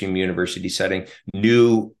mainstream university setting,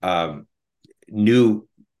 new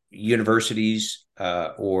universities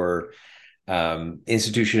or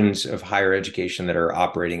institutions of higher education that are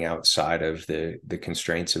operating outside of the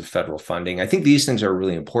constraints of federal funding. I think these things are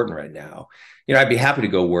really important right now. I'd be happy to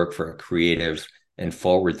go work for a creative and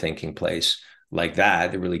forward-thinking place like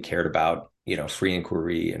that really cared about, free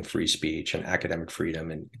inquiry and free speech and academic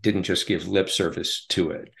freedom and didn't just give lip service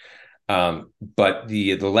to it. But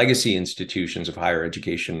the legacy institutions of higher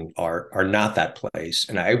education are not that place.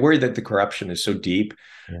 And I worry that the corruption is so deep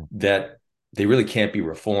that they really can't be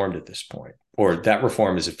reformed at this point, or that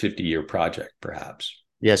reform is a 50-year project, perhaps.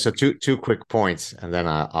 Yeah. So two quick points, and then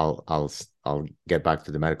I'll get back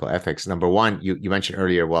to the medical ethics. Number one, you mentioned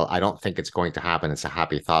earlier, well, I don't think it's going to happen. It's a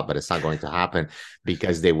happy thought, but it's not going to happen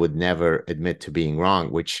because they would never admit to being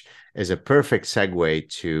wrong, which is a perfect segue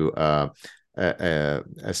to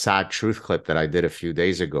a sad truth clip that I did a few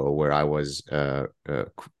days ago, where I was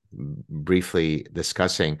briefly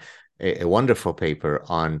discussing a wonderful paper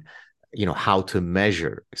on how to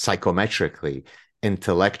measure psychometrically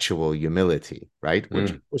intellectual humility, right?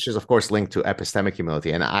 Which is of course linked to epistemic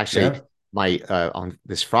humility. And actually, my on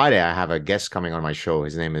this Friday, I have a guest coming on my show.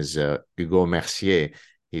 His name is Hugo Mercier.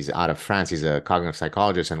 He's out of France. He's a cognitive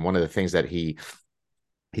psychologist, and one of the things that he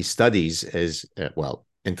studies is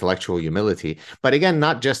intellectual humility, but again,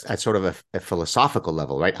 not just at sort of a philosophical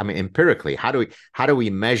level, right? I mean, empirically, how do we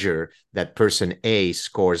measure that person A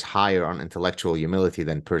scores higher on intellectual humility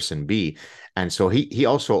than person B? And so he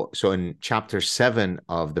also, so in chapter 7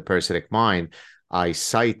 of The Parasitic Mind, I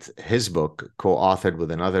cite his book, co-authored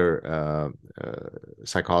with another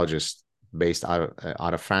psychologist based out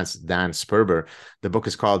of France, Dan Sperber. The book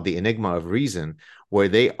is called The Enigma of Reason, where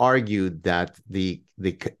they argued that the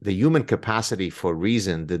human capacity for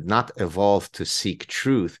reason did not evolve to seek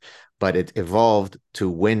truth, but it evolved to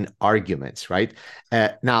win arguments, right?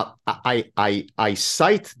 Now, I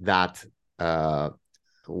cite that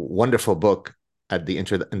wonderful book at in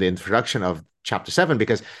the introduction of chapter 7,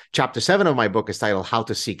 because chapter 7 of my book is titled How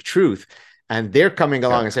to Seek Truth. And they're coming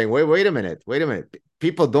along and saying, wait a minute.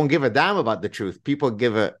 People don't give a damn about the truth. People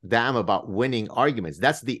give a damn about winning arguments.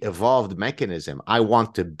 That's the evolved mechanism. I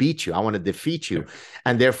want to beat you. I want to defeat you.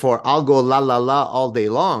 And therefore, I'll go la, la, la all day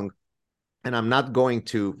long. And I'm not going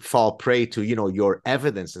to fall prey to, your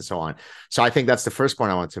evidence and so on. So I think that's the first point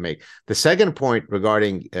I want to make. The second point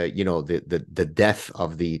regarding, the death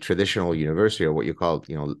of the traditional university, or what you call,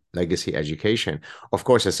 legacy education, of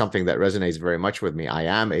course, is something that resonates very much with me. I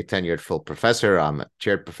am a tenured full professor. I'm a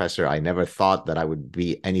chaired professor. I never thought that I would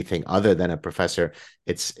be anything other than a professor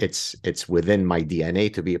it's within my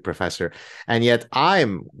DNA to be a professor. And yet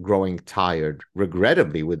I'm growing tired,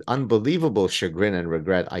 regrettably, with unbelievable chagrin and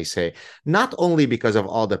regret, I say, not only because of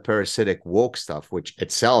all the parasitic woke stuff, which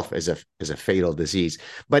itself is a fatal disease,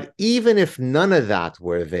 but even if none of that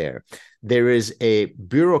were there, there is a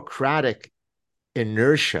bureaucratic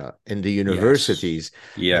inertia in the universities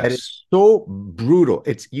that is Yes. so brutal.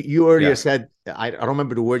 It's you earlier Yeah. said, I don't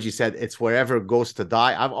remember the words you said, it's wherever goes to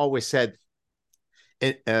die. I've always said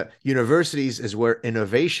universities is where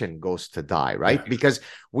innovation goes to die, right? Yeah. Because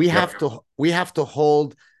we have Yep. to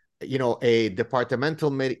hold, a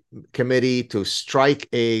departmental committee to strike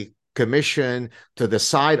a commission to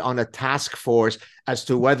decide on a task force as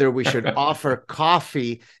to whether we should offer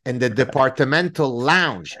coffee in the departmental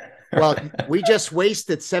lounge. Well, we just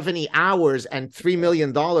wasted 70 hours and $3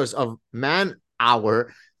 million of man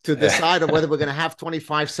hour to decide on whether we're going to have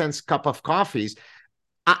 25 cents cup of coffees.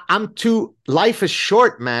 I'm too, life is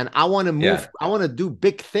short, man. I want to move. Yeah. I want to do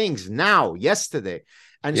big things now, yesterday.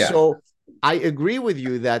 And Yeah. so I agree with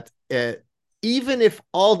you that even if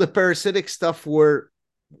all the parasitic stuff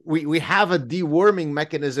we have a deworming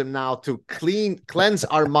mechanism now to cleanse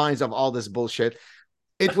our minds of all this bullshit,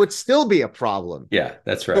 it would still be a problem. Yeah,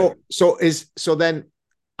 that's right. So then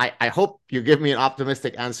I hope you give me an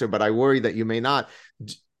optimistic answer, but I worry that you may not.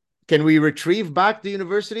 Can we retrieve back the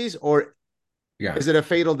universities, or Yeah. is it a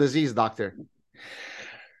fatal disease, doctor?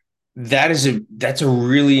 That's a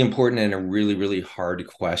really important and a really, really hard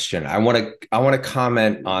question. I want to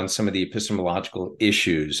comment on some of the epistemological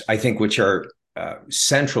issues, I think, which are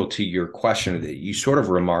central to your question that you sort of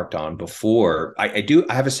remarked on before. I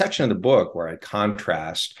have a section of the book where I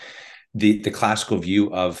contrast the classical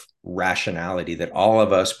view of rationality, that all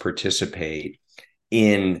of us participate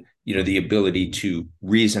in, the ability to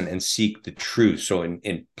reason and seek the truth. So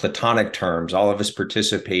in Platonic terms, all of us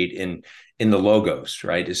participate in the logos,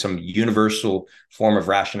 right? Is some universal form of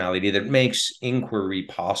rationality that makes inquiry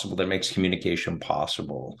possible, that makes communication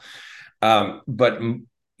possible. But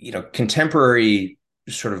contemporary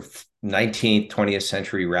sort of 19th, 20th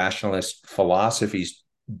century rationalist philosophies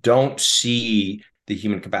don't see the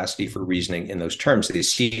human capacity for reasoning in those terms. They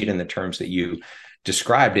see it in the terms that you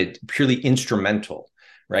described, it purely instrumental,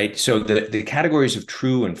 right? So the categories of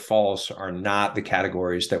true and false are not the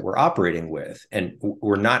categories that we're operating with, and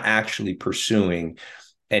we're not actually pursuing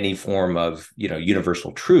any form of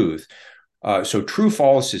universal truth. So true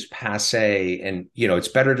false is passé, and it's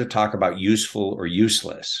better to talk about useful or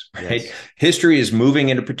useless, right? Yes. History is moving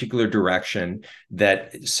in a particular direction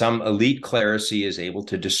that some elite clerisy is able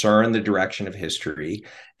to discern the direction of history,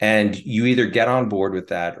 and you either get on board with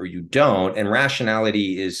that or you don't. And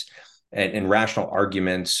rationality is, and rational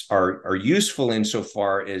arguments are useful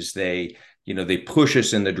insofar as they push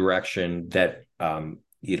us in the direction that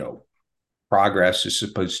progress is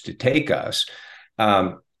supposed to take us.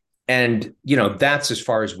 And that's as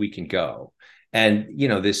far as we can go. And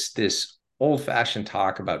this old-fashioned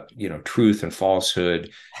talk about truth and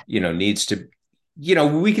falsehood needs to,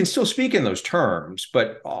 we can still speak in those terms,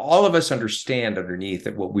 but all of us understand underneath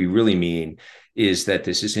that what we really mean is that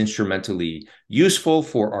this is instrumentally useful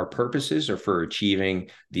for our purposes or for achieving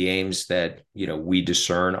the aims that we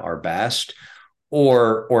discern are best,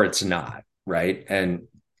 or it's not, right? And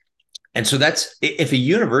so that's, if a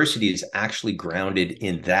university is actually grounded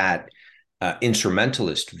in that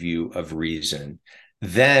instrumentalist view of reason,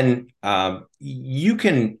 then you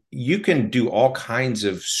can do all kinds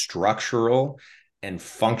of structural and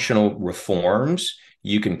functional reforms.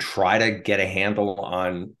 You can try to get a handle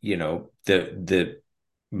on the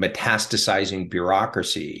metastasizing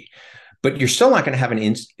bureaucracy, but you're still not going to have an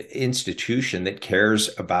institution that cares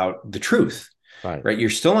about the truth. Right. You're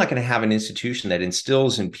still not going to have an institution that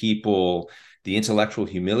instills in people the intellectual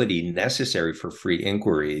humility necessary for free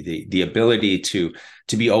inquiry, the ability to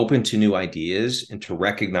be open to new ideas and to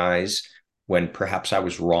recognize when perhaps I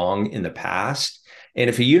was wrong in the past. And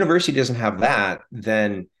if a university doesn't have that,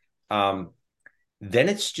 then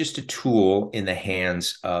it's just a tool in the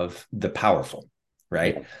hands of the powerful,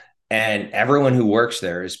 right? Yeah. And everyone who works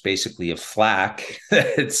there is basically a flack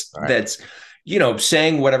that's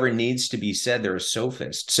saying whatever needs to be said. They're a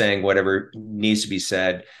sophist saying whatever needs to be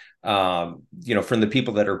said, from the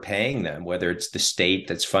people that are paying them, whether it's the state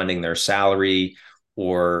that's funding their salary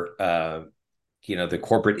or, the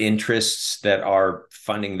corporate interests that are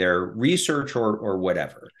funding their research or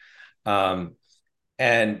whatever. So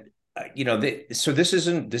this is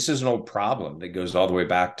an old problem that goes all the way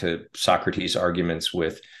back to Socrates' arguments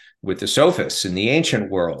with the sophists in the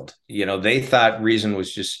ancient world. They thought reason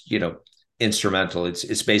was just, instrumental.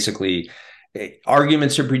 It's basically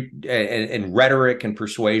arguments and rhetoric and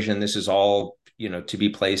persuasion. This is all to be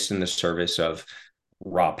placed in the service of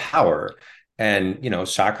raw power. And,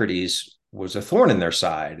 Socrates was a thorn in their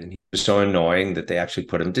side, and he was so annoying that they actually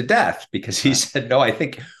put him to death because he said, no, I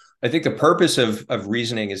think the purpose of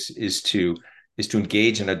reasoning is to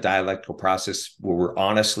engage in a dialectical process where we're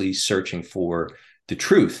honestly searching for the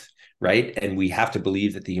truth, right? And we have to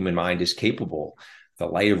believe that the human mind is capable, the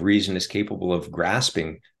light of reason is capable of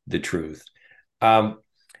grasping the truth. And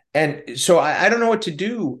so I don't know what to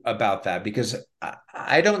do about that, because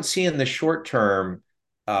I don't see in the short term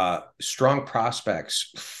strong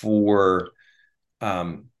prospects for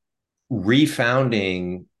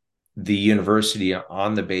refounding the university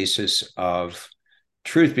on the basis of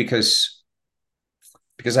truth, because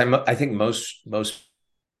I think most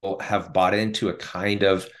people have bought into a kind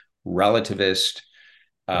of relativist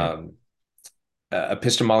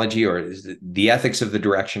epistemology, or the ethics of the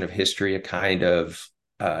direction of history, a kind of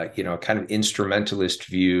instrumentalist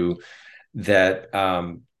view that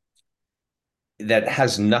that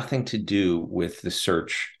has nothing to do with the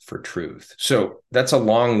search for truth. So that's a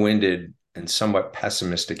long-winded and somewhat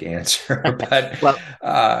pessimistic answer, but well,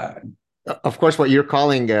 of course, what you're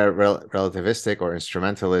calling relativistic or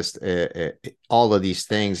instrumentalist, all of these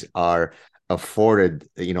things are afforded,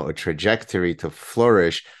 a trajectory to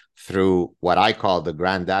flourish through what I call the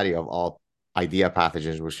granddaddy of all idea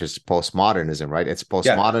pathogens, which is postmodernism, right? It's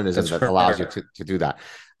postmodernism that allows you to do that.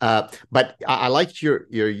 But I liked your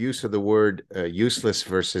use of the word useless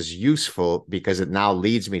versus useful, because it now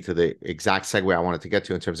leads me to the exact segue I wanted to get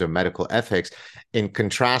to in terms of medical ethics, in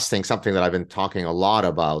contrasting something that I've been talking a lot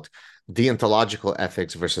about, deontological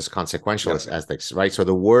ethics versus consequentialist ethics, right? So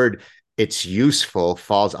the word "it's useful"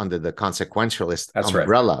 falls under the consequentialist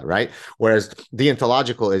umbrella, right? Whereas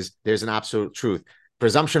deontological is there's an absolute truth.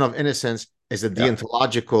 Presumption of innocence is a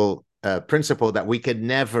deontological principle that we could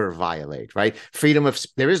never violate, right?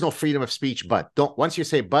 There is no freedom of speech, but once you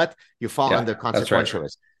say "but," you fall under consequentialist.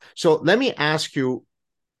 Right. So let me ask you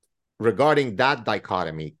regarding that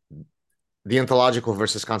dichotomy, deontological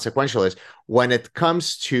versus consequentialist, when it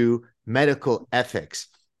comes to medical ethics,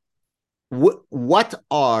 what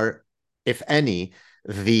are, if any,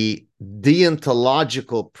 the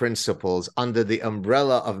deontological principles under the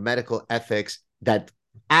umbrella of medical ethics that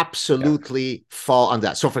absolutely fall under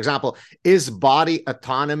that? So, for example, is body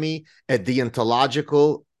autonomy a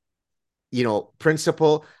deontological,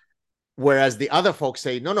 principle? Whereas the other folks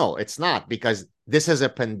say, no, it's not, because this is a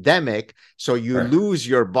pandemic, so you lose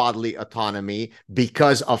your bodily autonomy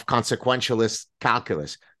because of consequentialist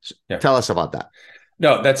calculus. Tell us about that.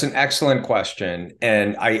 No, that's an excellent question.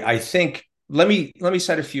 And I think, let me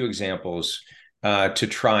cite a few examples to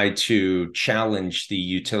try to challenge the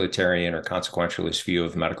utilitarian or consequentialist view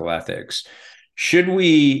of medical ethics. Should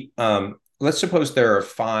we, let's suppose there are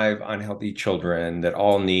 5 unhealthy children that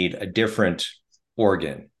all need a different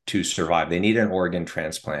organ to survive. They need an organ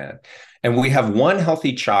transplant. And we have one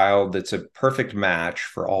healthy child that's a perfect match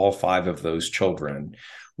for all 5 of those children.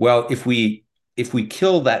 Well, if we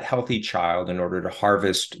kill that healthy child in order to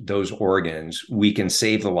harvest those organs, we can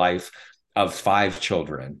save the life of 5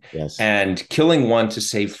 children. Yes. And killing one to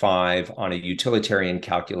save 5 on a utilitarian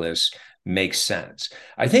calculus makes sense.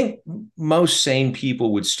 I think most sane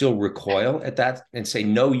people would still recoil at that and say,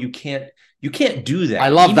 no, you can't do that. I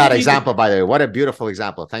love that example, by the way. What a beautiful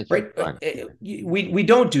example. Thank you. Right. We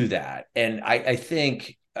don't do that. And I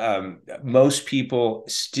think most people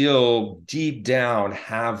still deep down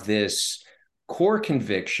have this core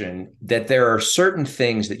conviction that there are certain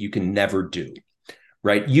things that you can never do,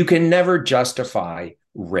 right? You can never justify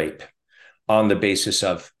rape on the basis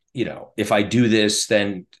of, if I do this,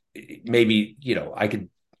 then maybe,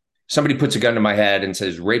 somebody puts a gun to my head and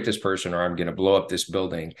says, rape this person or I'm going to blow up this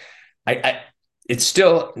building. It's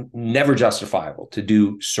still never justifiable to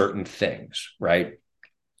do certain things, right?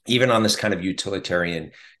 Even on this kind of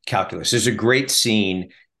utilitarian calculus. There's a great scene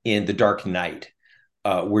in The Dark Knight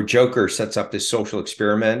where Joker sets up this social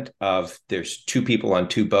experiment of there's 2 people on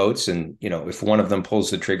 2 boats, and if one of them pulls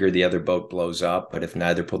the trigger, the other boat blows up. But if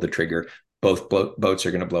neither pull the trigger, both boats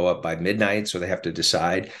are going to blow up by midnight. So they have to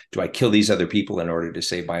decide, do I kill these other people in order to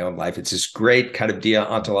save my own life? It's this great kind of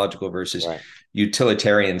deontological versus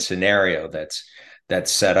utilitarian scenario that's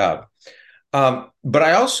set up. But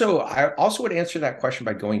I also would answer that question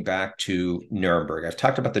by going back to Nuremberg. I've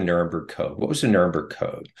talked about the Nuremberg Code. What was the Nuremberg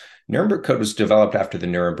Code? Nuremberg Code was developed after the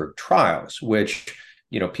Nuremberg trials, which,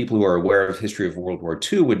 people who are aware of the history of World War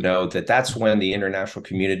II would know that that's when the international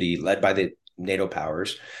community, led by the NATO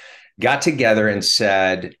powers, got together and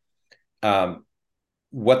said,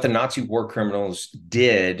 what the Nazi war criminals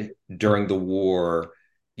did during the war,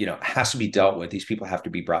 has to be dealt with. These people have to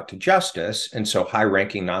be brought to justice. And so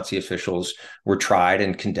high-ranking Nazi officials were tried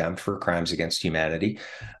and condemned for crimes against humanity.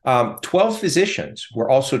 12 physicians were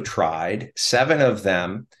also tried. 7 of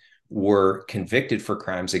them were convicted for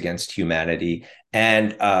crimes against humanity.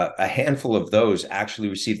 And a handful of those actually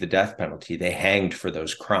received the death penalty. They hanged for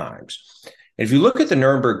those crimes. And if you look at the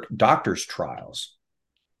Nuremberg doctors' trials,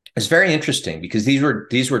 it's very interesting because these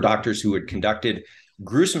were doctors who had conducted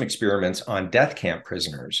gruesome experiments on death camp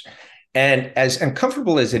prisoners. And as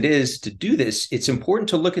uncomfortable as it is to do this, it's important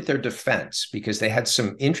to look at their defense because they had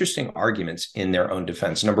some interesting arguments in their own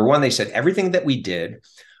defense. Number one, they said everything that we did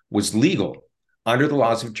was legal under the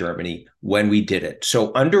laws of Germany when we did it.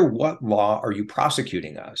 So under what law are you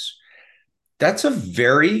prosecuting us? That's a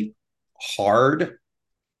very hard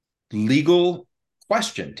legal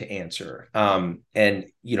question to answer, and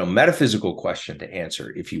metaphysical question to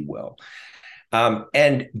answer, if you will.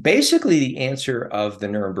 And basically, the answer of the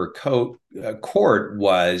Nuremberg court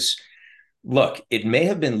was, look, it may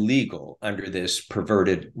have been legal under this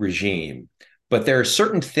perverted regime, but there are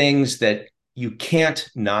certain things that you can't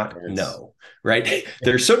not know, right?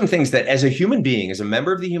 There are certain things that as a human being, as a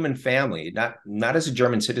member of the human family, not as a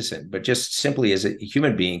German citizen, but just simply as a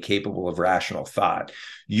human being capable of rational thought,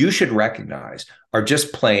 you should recognize are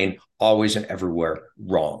just plain always and everywhere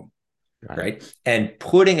wrong, right? And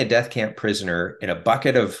putting a death camp prisoner in a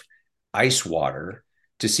bucket of ice water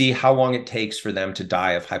to see how long it takes for them to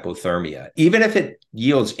die of hypothermia, even if it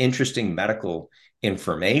yields interesting medical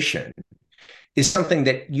information, is something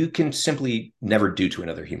that you can simply never do to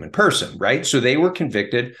another human person, right? So they were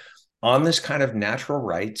convicted on this kind of natural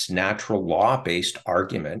rights, natural law-based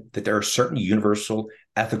argument that there are certain universal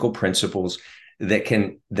ethical principles that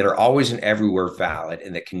are always and everywhere valid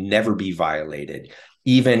and that can never be violated,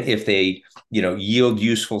 even if they, yield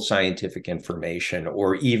useful scientific information,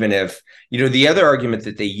 or even if, the other argument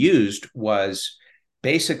that they used was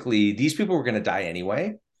basically these people were going to die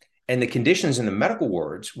anyway. And the conditions in the medical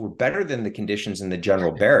wards were better than the conditions in the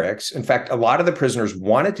general barracks. In fact, a lot of the prisoners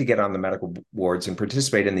wanted to get on the medical wards and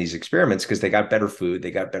participate in these experiments because they got better food,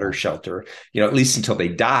 they got better shelter, at least until they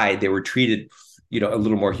died, they were treated, a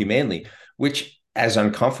little more humanely, which, as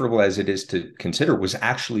uncomfortable as it is to consider, was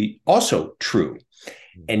actually also true.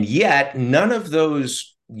 And yet none of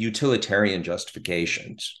those utilitarian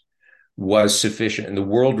justifications was sufficient. And the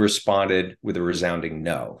world responded with a resounding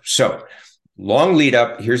no. So, long lead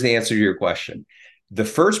up, here's the answer to your question. The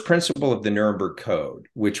first principle of the Nuremberg Code,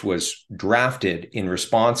 which was drafted in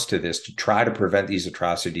response to this to try to prevent these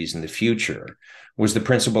atrocities in the future, was the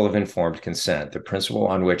principle of informed consent, the principle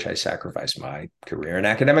on which I sacrificed my career in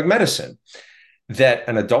academic medicine, that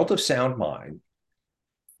an adult of sound mind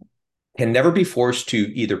can never be forced to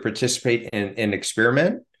either participate in an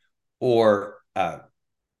experiment or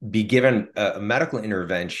be given a medical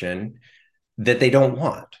intervention that they don't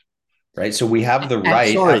want. Right. So we have the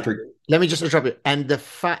right. Let me just interrupt you. And the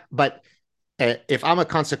fact, but if I'm a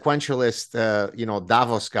consequentialist,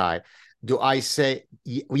 Davos guy, do I say,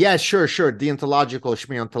 yeah, sure, deontological,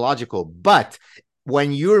 schmeontological, but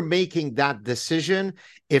when you're making that decision,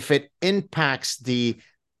 if it impacts the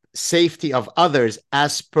safety of others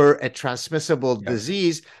as per a transmissible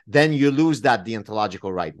disease, then you lose that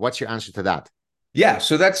deontological right. What's your answer to that? Yeah.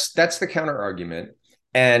 So that's the counter argument.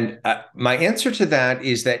 And my answer to that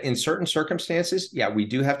is that in certain circumstances, we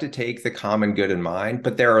do have to take the common good in mind,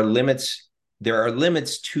 but there are limits. There are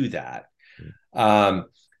limits to that.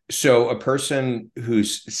 So a person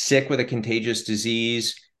who's sick with a contagious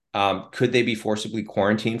disease, could they be forcibly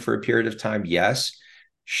quarantined for a period of time? Yes.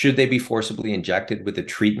 Should they be forcibly injected with a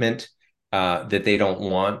treatment that they don't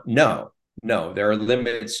want? No. There are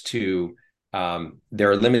limits to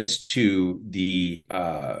the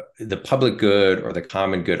public good or the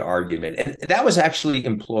common good argument. And that was actually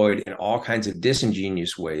employed in all kinds of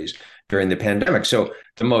disingenuous ways during the pandemic. So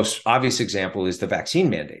the most obvious example is the vaccine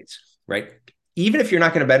mandates, right? Even if you're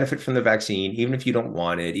not going to benefit from the vaccine, even if you don't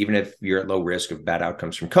want it, even if you're at low risk of bad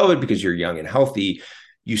outcomes from COVID because you're young and healthy,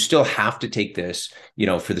 you still have to take this,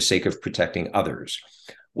 for the sake of protecting others.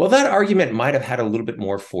 Well, that argument might have had a little bit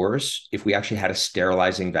more force if we actually had a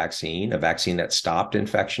sterilizing vaccine, a vaccine that stopped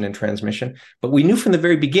infection and transmission. But we knew from the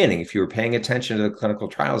very beginning, if you were paying attention to the clinical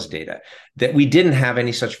trials data, that we didn't have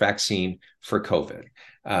any such vaccine for COVID,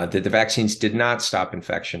 that the vaccines did not stop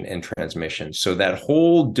infection and transmission. So that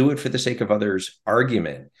whole do it for the sake of others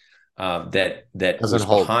argument that was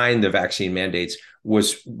behind the vaccine mandates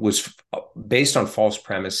was based on false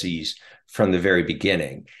premises from the very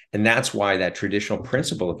beginning. And that's why that traditional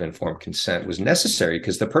principle of informed consent was necessary,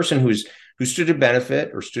 because the person who stood to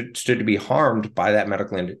benefit or stood to be harmed by that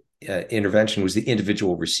medical intervention was the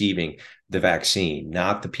individual receiving the vaccine,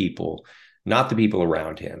 not the people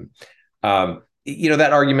around him.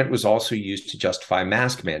 That argument was also used to justify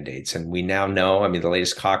mask mandates. And we now know, I mean, the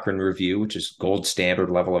latest Cochrane review, which is gold standard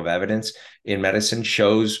level of evidence in medicine,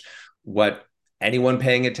 shows what anyone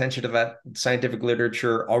paying attention to that scientific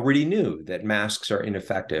literature already knew, that masks are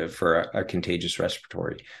ineffective for a contagious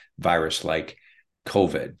respiratory virus like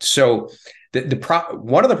COVID. So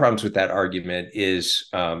one of the problems with that argument is,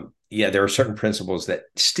 there are certain principles that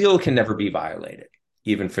still can never be violated,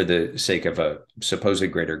 even for the sake of a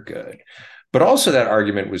supposed greater good. But also that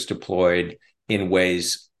argument was deployed in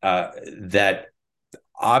ways that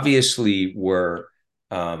obviously were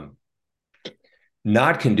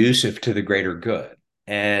not conducive to the greater good.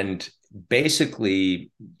 And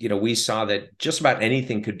basically, we saw that just about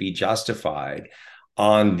anything could be justified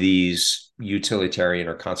on these utilitarian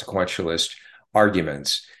or consequentialist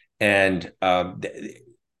arguments. And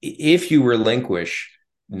if you relinquish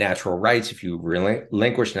natural rights, if you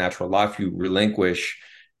relinquish natural law, if you relinquish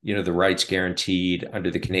the rights guaranteed under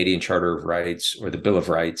the Canadian Charter of Rights or the Bill of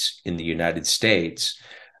Rights in the United States,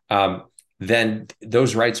 then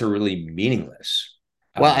those rights are really meaningless.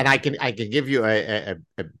 Well, and I can give you a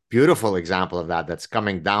beautiful example of that that's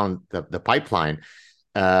coming down the pipeline.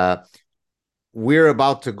 We're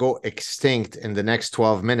about to go extinct in the next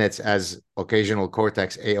 12 minutes, as occasional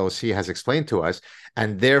cortex AOC has explained to us.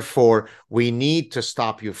 And therefore, we need to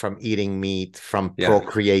stop you from eating meat, from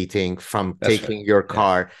procreating, from taking your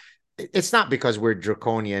car. It's not because we're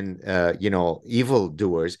draconian,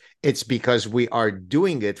 evildoers. It's because we are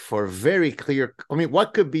doing it for very clear. I mean,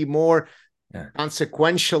 what could be more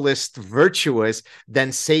consequentialist virtuous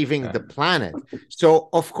than saving the planet? So,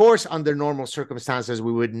 of course, under normal circumstances,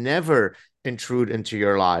 we would never intrude into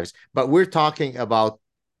your lives. But we're talking about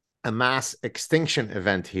a mass extinction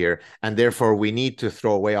event here, and therefore we need to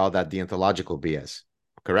throw away all that deontological BS.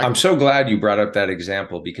 Correct? I'm so glad you brought up that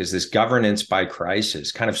example, because this governance by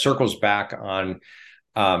crisis kind of circles back on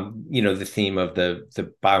the theme of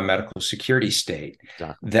the biomedical security state.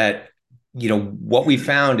 Exactly. That what we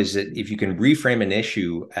found is that if you can reframe an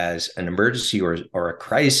issue as an emergency or a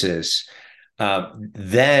crisis,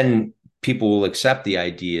 then people will accept the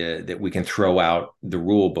idea that we can throw out the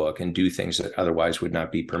rule book and do things that otherwise would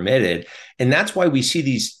not be permitted. And that's why we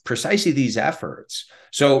see precisely these efforts.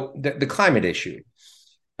 So the climate issue,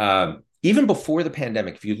 even before the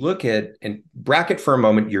pandemic, if you look at, and bracket for a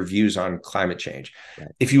moment your views on climate change,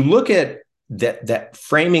 if you look at that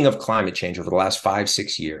framing of climate change over the last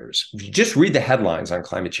 5-6 years, if you just read the headlines on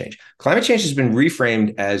climate change has been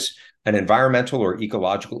reframed as an environmental or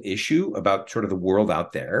ecological issue about sort of the world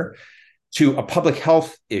out there, to a public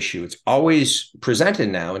health issue. It's always presented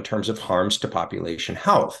now in terms of harms to population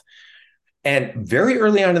health. And very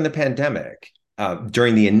early on in the pandemic,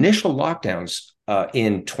 during the initial lockdowns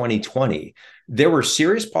in 2020, there were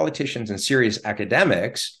serious politicians and serious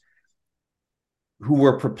academics who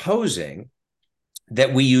were proposing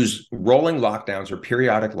that we use rolling lockdowns or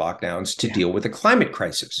periodic lockdowns to deal with the climate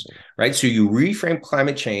crisis, right? So you reframe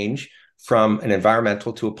climate change from an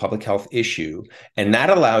environmental to a public health issue, and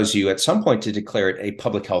that allows you at some point to declare it a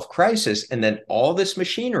public health crisis. And then all this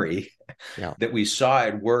machinery that we saw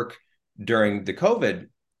at work during the COVID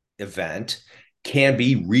event can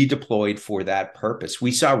be redeployed for that purpose.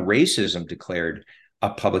 We saw racism declared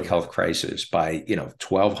a public health crisis by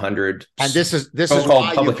 1,200. And this is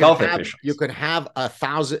why public health officials. You could have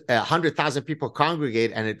 100,000 people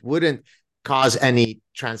congregate, and it wouldn't cause any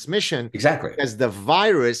transmission. Exactly. Because the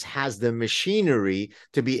virus has the machinery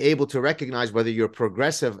to be able to recognize whether you're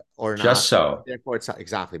progressive or not. Just so. Therefore, it's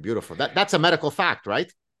exactly beautiful. That's a medical fact,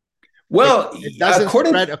 right? Well,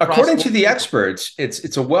 according to the experts,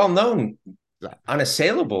 it's a well-known,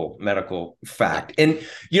 unassailable medical fact. And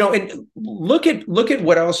look at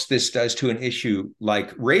what else this does to an issue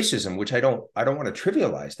like racism, which I don't want to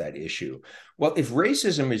trivialize that issue. Well, if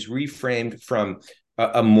racism is reframed from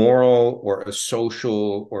a moral or a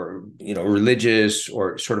social or religious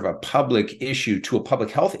or sort of a public issue to a public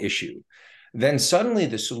health issue, then suddenly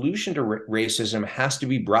the solution to racism has to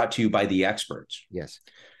be brought to you by the experts. Yes.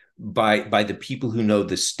 By the people who know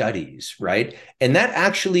the studies, right? And that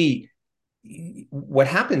actually, what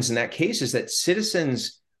happens in that case is that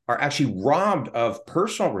citizens are actually robbed of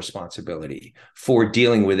personal responsibility for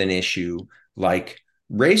dealing with an issue like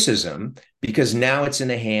racism, because now it's in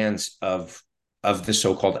the hands of the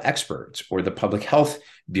so-called experts or the public health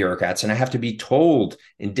bureaucrats. And I have to be told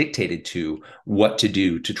and dictated to what to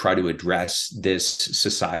do to try to address this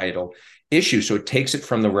societal issue. So it takes it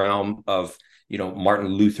from the realm of Martin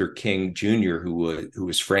Luther King Jr., who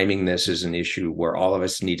was framing this as an issue where all of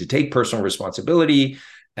us need to take personal responsibility,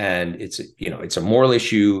 And it's a moral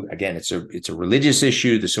issue. Again, it's a religious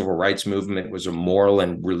issue. The civil rights movement was a moral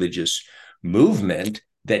and religious movement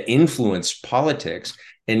that influenced politics.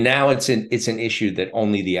 And now it's an issue that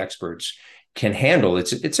only the experts can handle.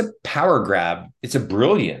 It's a power grab. It's a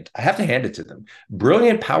brilliant, I have to hand it to them,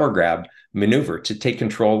 brilliant power grab maneuver to take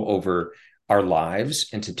control over our lives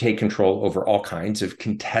and to take control over all kinds of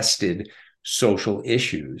contested social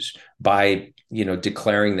issues by,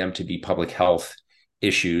 declaring them to be public health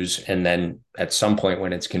issues. And then at some point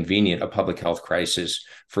when it's convenient, a public health crisis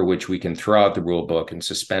for which we can throw out the rule book and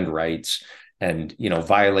suspend rights and,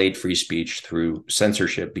 violate free speech through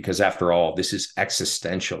censorship, because after all, this is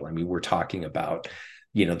existential. I mean, we're talking about,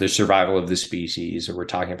 the survival of the species, or we're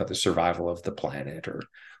talking about the survival of the planet,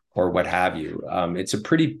 or what have you. It's a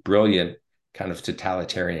pretty brilliant kind of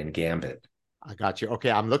totalitarian gambit. I got you.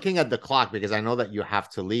 Okay, I'm looking at the clock because I know that you have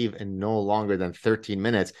to leave in no longer than 13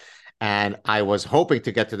 minutes. And I was hoping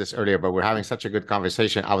to get to this earlier, but we're having such a good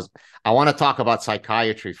conversation. I want to talk about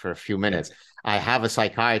psychiatry for a few minutes. Yeah. I have a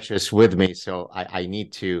psychiatrist with me, so I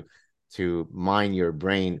need to mine your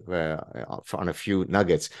brain on a few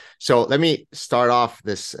nuggets. So let me start off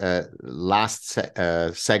this last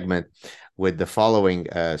segment with the following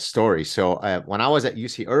story. So when I was at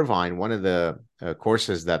UC Irvine, one of the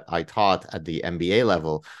courses that I taught at the MBA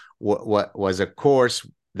level was a course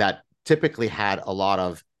that typically had a lot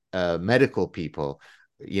of medical people,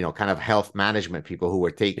 kind of health management people who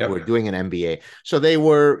were who were doing an MBA. So they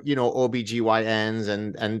were, OBGYNs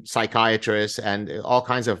and psychiatrists and all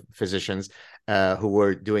kinds of physicians who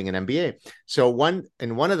were doing an MBA. So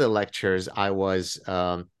in one of the lectures, I was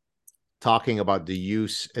talking about the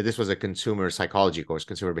use, this was a consumer psychology course,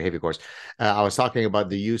 consumer behavior course. I was talking about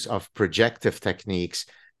the use of projective techniques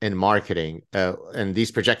in marketing. And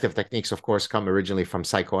these projective techniques, of course, come originally from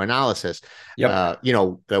psychoanalysis. Yep.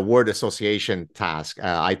 The word association task.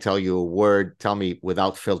 I tell you a word, tell me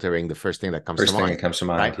without filtering the first thing that comes to mind. First thing that comes to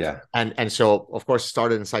mind, right? Yeah. And so, of course,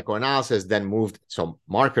 started in psychoanalysis, then moved. So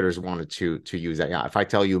marketers wanted to use that. Yeah. If I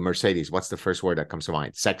tell you Mercedes, what's the first word that comes to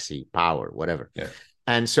mind? Sexy, power, whatever. Yeah.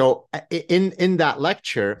 And so in that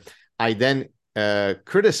lecture, I then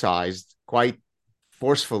criticized quite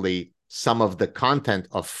forcefully some of the content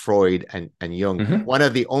of Freud and Jung. Mm-hmm. One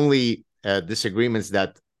of the only disagreements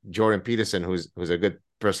that Jordan Peterson, who's a good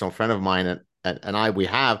personal friend of mine, and we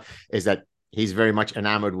have, is that he's very much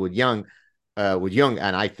enamored with Jung,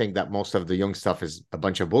 and I think that most of the Jung stuff is a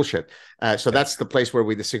bunch of bullshit. So that's the place where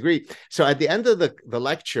we disagree. So at the end of the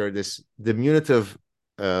lecture, this diminutive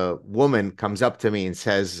woman comes up to me and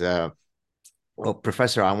says, "Oh,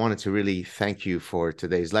 Professor, I wanted to really thank you for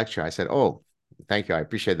today's lecture." I said, "Oh, thank you. I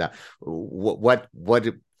appreciate that. What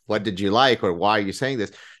did you like, or why are you saying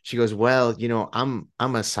this?" She goes, "Well,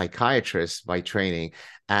 I'm a psychiatrist by training,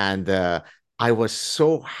 and I was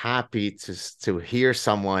so happy to hear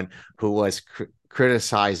someone who was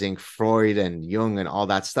criticizing Freud and Jung and all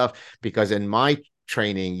that stuff, because in my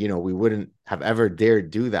training, we wouldn't have ever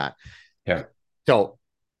dared do that." Yeah. So,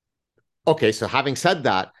 okay. So having said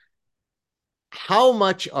that, how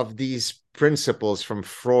much of these principles from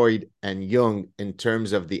Freud and Jung in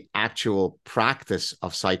terms of the actual practice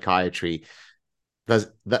of psychiatry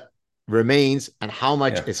that remains, and how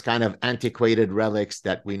much is kind of antiquated relics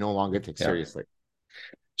that we no longer take seriously?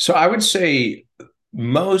 So I would say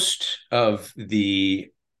most of the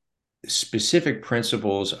specific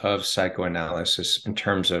principles of psychoanalysis in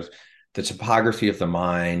terms of the topography of the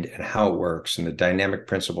mind and how it works and the dynamic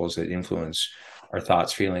principles that influence our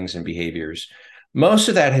thoughts, feelings, and behaviors, most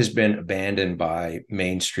of that has been abandoned by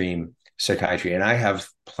mainstream psychiatry. And I have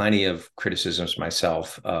plenty of criticisms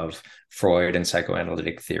myself of Freud and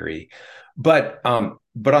psychoanalytic theory. But on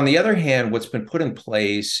the other hand, what's been put in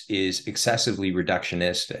place is excessively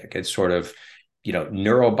reductionistic. It's sort of,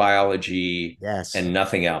 neurobiology and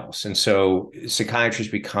nothing else. And so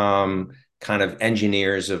psychiatrists become kind of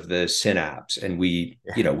engineers of the synapse. And we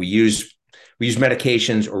use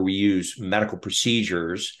medications, or we use medical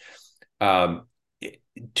procedures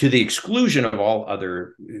to the exclusion of all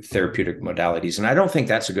other therapeutic modalities. And I don't think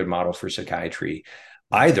that's a good model for psychiatry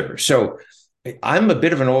either. So I'm a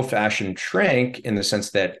bit of an old-fashioned shrink in the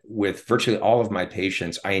sense that with virtually all of my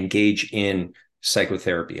patients, I engage in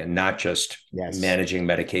psychotherapy and not just managing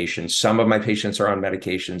medications. Some of my patients are on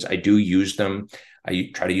medications. I do use them. I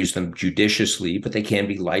try to use them judiciously, but they can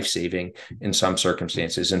be life-saving in some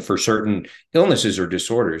circumstances. And for certain illnesses or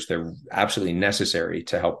disorders, they're absolutely necessary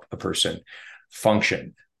to help a person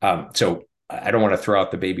function. So I don't want to throw out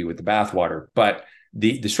the baby with the bathwater, but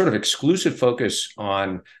the sort of exclusive focus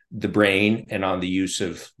on the brain and on the use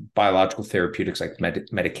of biological therapeutics like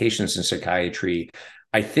medications in psychiatry,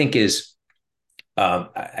 I think is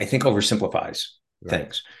I think oversimplifies Right.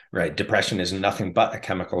 things, right? Depression is nothing but a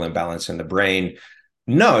chemical imbalance in the brain.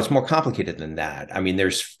 No, it's more complicated than that. I mean,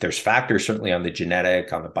 there's factors certainly on the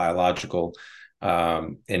genetic, on the biological,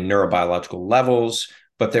 and neurobiological levels,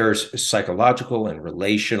 but there's psychological and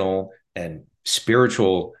relational and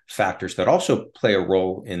spiritual factors that also play a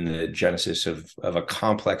role in the genesis of a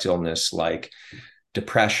complex illness like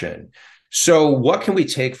depression. So, what can we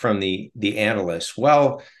take from the analysts?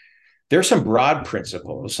 Well, there's some broad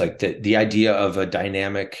principles like the idea of a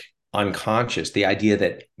dynamic unconscious, the idea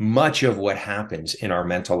that much of what happens in our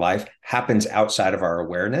mental life happens outside of our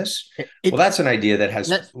awareness. Well, that's an idea that has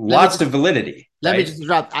let me lots just of validity, let me right? just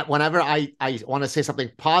interrupt. Whenever I want to say something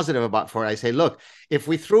positive about Freud, I say, look, if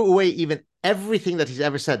we threw away even everything that he's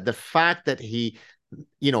ever said, the fact that he,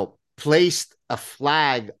 placed a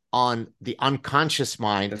flag on the unconscious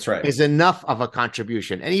mind That's right. is enough of a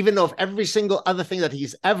contribution. And even though if every single other thing that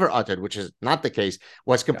he's ever uttered, which is not the case,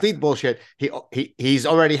 was Yeah. complete bullshit, he's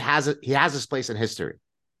already he has his place in history.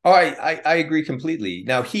 Oh, I agree completely.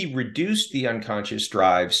 Now, he reduced the unconscious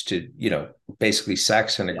drives to, basically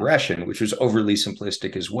sex and Yeah. aggression, which was overly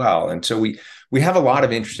simplistic as well. And so we have a lot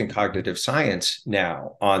of interesting cognitive science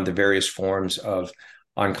now on the various forms of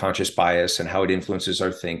unconscious bias and how it influences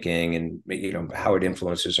our thinking and how it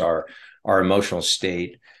influences our emotional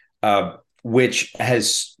state, which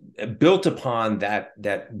has built upon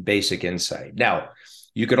that basic insight. Now,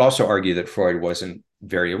 you could also argue that Freud wasn't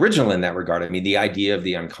very original in that regard. I mean, the idea of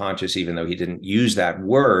the unconscious, even though he didn't use that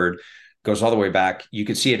word, goes all the way back. You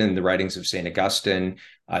could see it in the writings of St. Augustine.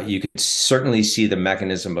 You could certainly see the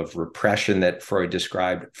mechanism of repression that Freud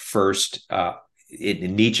described first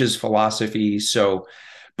in Nietzsche's philosophy. So,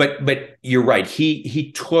 but you're right.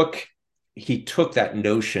 He took that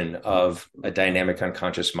notion of a dynamic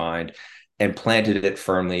unconscious mind and planted it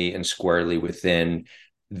firmly and squarely within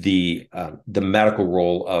the medical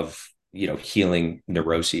role of healing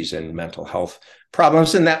neuroses and mental health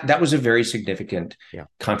problems, and that was a very significant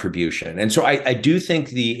contribution. And so I do think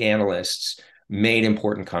the analysts made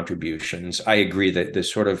important contributions. I agree that the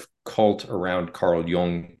sort of cult around Carl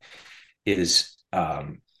Jung is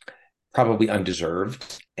probably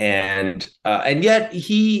undeserved, and yet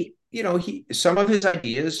he some of his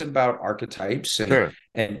ideas about archetypes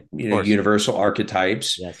and universal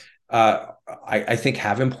archetypes, yes, I think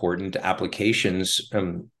have important applications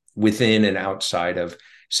within and outside of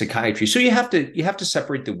psychiatry. So you have to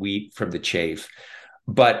separate the wheat from the chaff.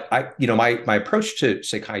 But my approach to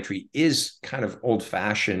psychiatry is kind of old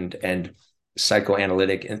fashioned and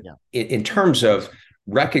psychoanalytic in terms of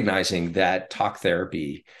recognizing that talk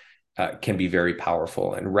therapy can be very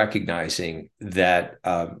powerful, and recognizing that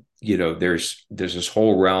there's this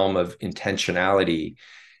whole realm of intentionality,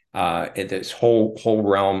 and this whole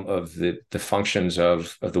realm of the functions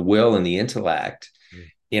of the will and the intellect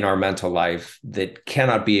in our mental life that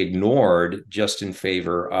cannot be ignored just in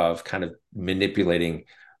favor of kind of manipulating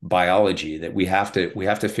biology. That we have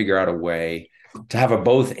to figure out a way to have a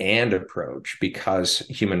both and approach, because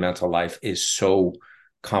human mental life is so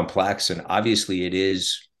complex, and obviously it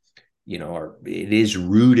is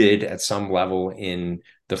rooted at some level in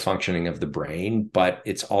the functioning of the brain, but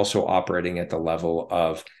it's also operating at the level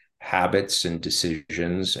of habits and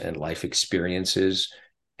decisions and life experiences.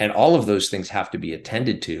 And all of those things have to be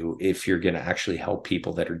attended to if you're going to actually help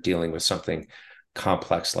people that are dealing with something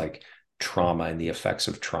complex like trauma and the effects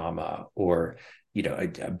of trauma, or a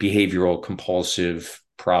behavioral compulsive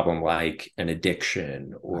problem like an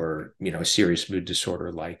addiction, or a serious mood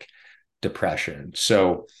disorder like depression.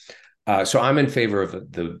 So I'm in favor of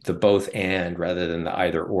the both and rather than the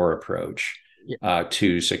either or approach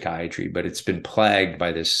to psychiatry. But it's been plagued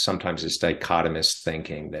by sometimes this dichotomous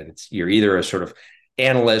thinking that you're either a sort of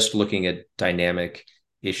analyst looking at dynamic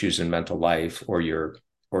issues in mental life, or you're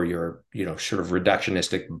sort of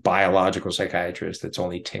reductionistic biological psychiatrist that's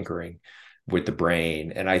only tinkering with the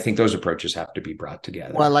brain. And I think those approaches have to be brought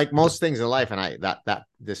together. Well, like most things in life, and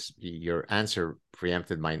your answer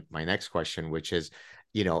preempted my next question, which is,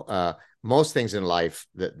 most things in life,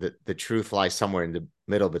 the truth lies somewhere in the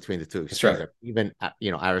middle between the two extremes. Right. Even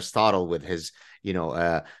Aristotle with his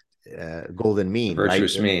golden mean,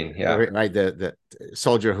 virtuous mean, right. The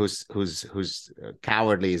soldier who's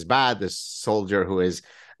cowardly is bad. The soldier who is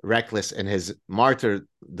reckless in his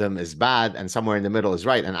martyrdom is bad, and somewhere in the middle is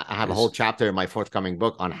right. And I have a whole chapter in my forthcoming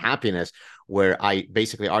book on happiness, where I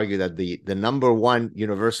basically argue that the number one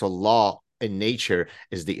universal law in nature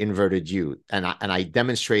is the inverted U, and I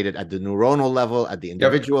demonstrate it at the neuronal level, at the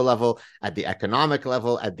individual level, at the economic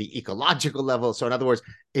level, at the ecological level. So in other words,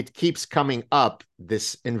 it keeps coming up,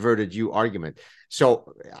 this inverted U argument.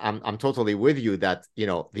 So I'm totally with you that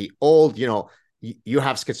the old you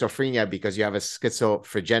have schizophrenia because you have a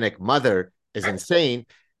schizophrenic mother is insane.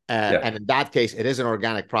 And in that case, it is an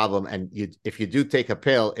organic problem. And if you do take a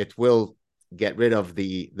pill, it will get rid of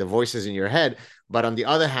the voices in your head. But on the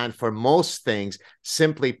other hand, for most things,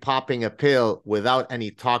 simply popping a pill without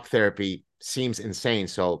any talk therapy seems insane.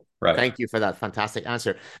 So thank you for that fantastic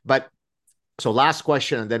answer. But so last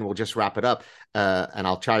question, and then we'll just wrap it up. And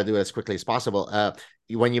I'll try to do it as quickly as possible.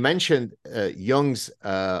 When you mentioned Jung's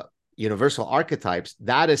universal archetypes,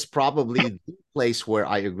 that is probably the place where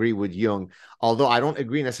I agree with Jung, although I don't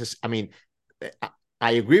agree necessarily. I mean,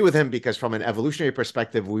 I agree with him because from an evolutionary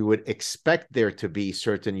perspective, we would expect there to be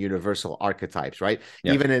certain universal archetypes, right?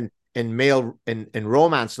 Yeah. Even in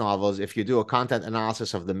romance novels, if you do a content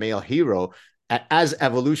analysis of the male hero, as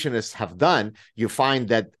evolutionists have done, you find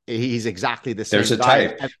that he's exactly the same. There's a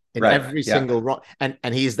type in every single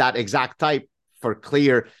and he's that exact type for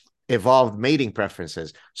clear evolved mating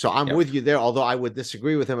preferences. So I'm with you there, although I would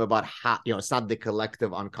disagree with him about how, it's not the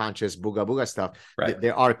collective unconscious booga booga stuff.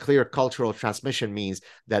 There are clear cultural transmission means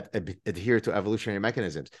that adhere to evolutionary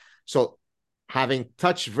mechanisms. So having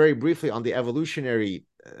touched very briefly on the evolutionary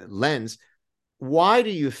lens, why do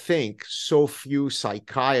you think so few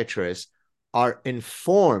psychiatrists are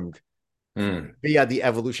informed via the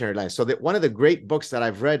evolutionary lens? So that one of the great books that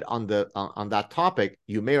I've read on that topic,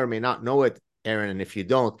 you may or may not know it, Aaron, and if you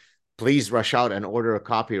don't, please rush out and order a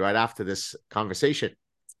copy right after this conversation,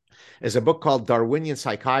 is a book called Darwinian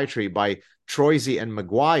Psychiatry by Troisi and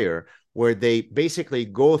Maguire, where they basically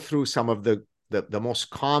go through some of the most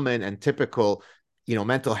common and typical,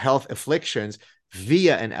 mental health afflictions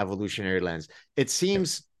via an evolutionary lens. It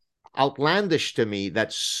seems outlandish to me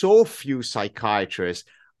that so few psychiatrists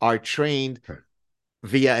are trained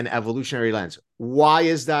via an evolutionary lens. Why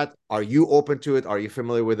is that? Are you open to it? Are you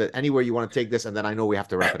familiar with it? Anywhere you want to take this, and then I know we have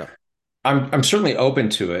to wrap it up. I'm certainly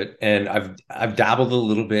open to it, and I've dabbled a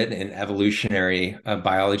little bit in evolutionary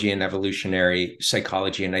biology and evolutionary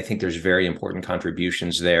psychology, and I think there's very important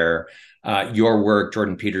contributions there. Your work,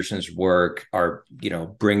 Jordan Peterson's work, are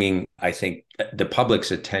bringing, I think, the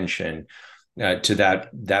public's attention to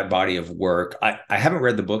that body of work. I haven't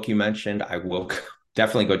read the book you mentioned. I will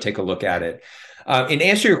definitely go take a look at it. In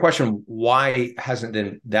answer to your question, why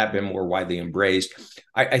hasn't that been more widely embraced?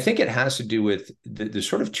 I think it has to do with the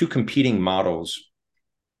sort of two competing models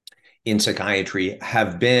in psychiatry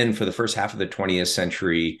have been, for the first half of the 20th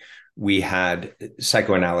century, we had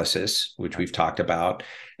psychoanalysis, which we've talked about.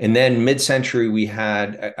 And then mid-century, we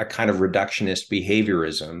had a kind of reductionist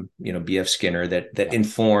behaviorism, B.F. Skinner, that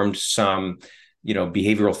informed some,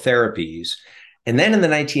 behavioral therapies. And then in the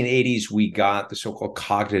 1980s, we got the so-called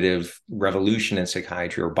cognitive revolution in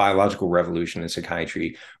psychiatry, or biological revolution in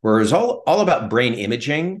psychiatry, where it was all about brain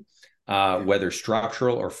imaging, whether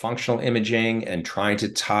structural or functional imaging, and trying to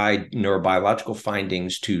tie neurobiological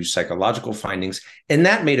findings to psychological findings. And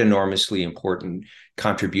that made enormously important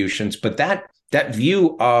contributions. But that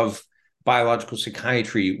view of biological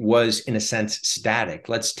psychiatry was, in a sense, static.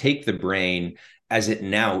 Let's take the brain as it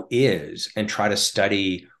now is and try to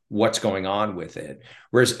study what's going on with it.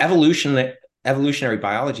 Whereas evolutionary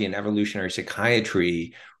biology and evolutionary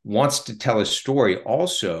psychiatry wants to tell a story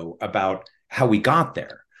also about how we got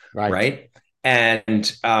there, right?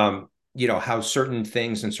 And how certain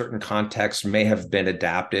things in certain contexts may have been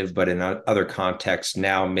adaptive, but in other contexts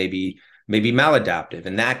now maybe maladaptive,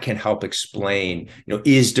 and that can help explain.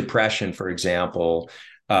 Is depression, for example,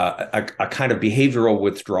 a kind of behavioral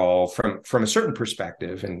withdrawal from a certain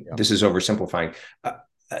perspective? And this is oversimplifying.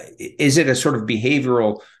 Is it a sort of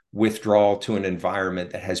behavioral withdrawal to an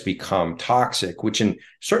environment that has become toxic, which in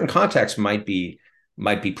certain contexts might be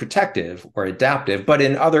protective or adaptive, but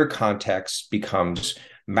in other contexts becomes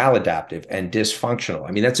maladaptive and dysfunctional?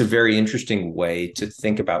 I mean, that's a very interesting way to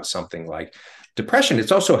think about something like depression.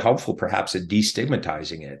 It's also helpful, perhaps, at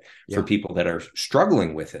destigmatizing it for people that are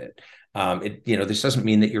struggling with it. This doesn't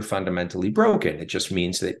mean that you're fundamentally broken. It just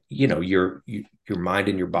means that, your mind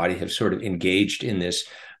and your body have sort of engaged in this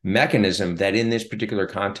mechanism that in this particular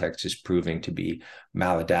context is proving to be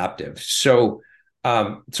maladaptive. So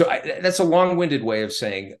that's a long-winded way of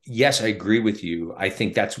saying, yes, I agree with you. I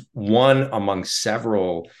think that's one among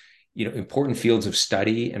several, important fields of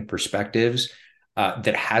study and perspectives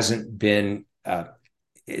that hasn't been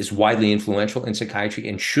is widely influential in psychiatry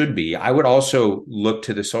and should be. I would also look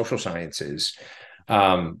to the social sciences.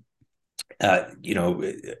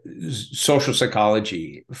 Social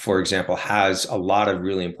psychology, for example, has a lot of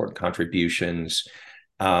really important contributions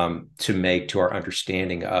to make to our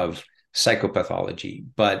understanding of psychopathology,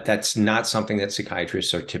 but that's not something that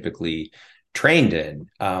psychiatrists are typically trained in.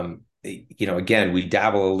 Again, we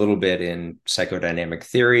dabble a little bit in psychodynamic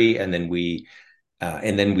theory, and then we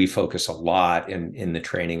And then we focus a lot in the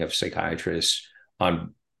training of psychiatrists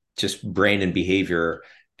on just brain and behavior,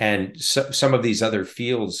 and some of these other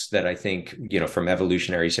fields that I think, from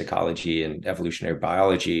evolutionary psychology and evolutionary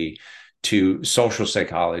biology to social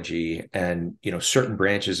psychology and, certain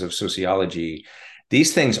branches of sociology.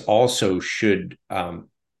 These things also should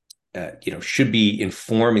be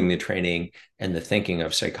informing the training and the thinking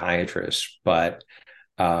of psychiatrists. But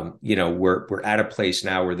we're at a place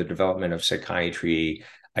now where the development of psychiatry,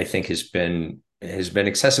 I think, has been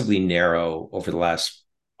excessively narrow over the last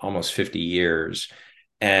almost 50 years.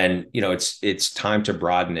 And it's time to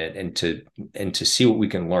broaden it and to see what we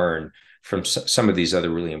can learn from some of these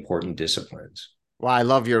other really important disciplines. Well, I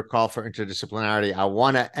love your call for interdisciplinarity. I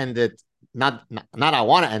want to end it. Not I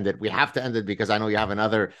want to end it. We have to end it because I know you have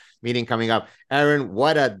another meeting coming up. Aaron,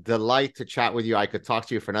 what a delight to chat with you. I could talk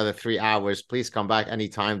to you for another 3 hours. Please come back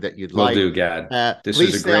anytime that you'd like. Will do, Gad. This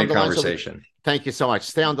was a great conversation. Thank you so much.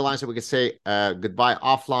 Stay on the line so we can say goodbye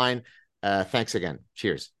offline. Thanks again.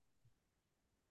 Cheers.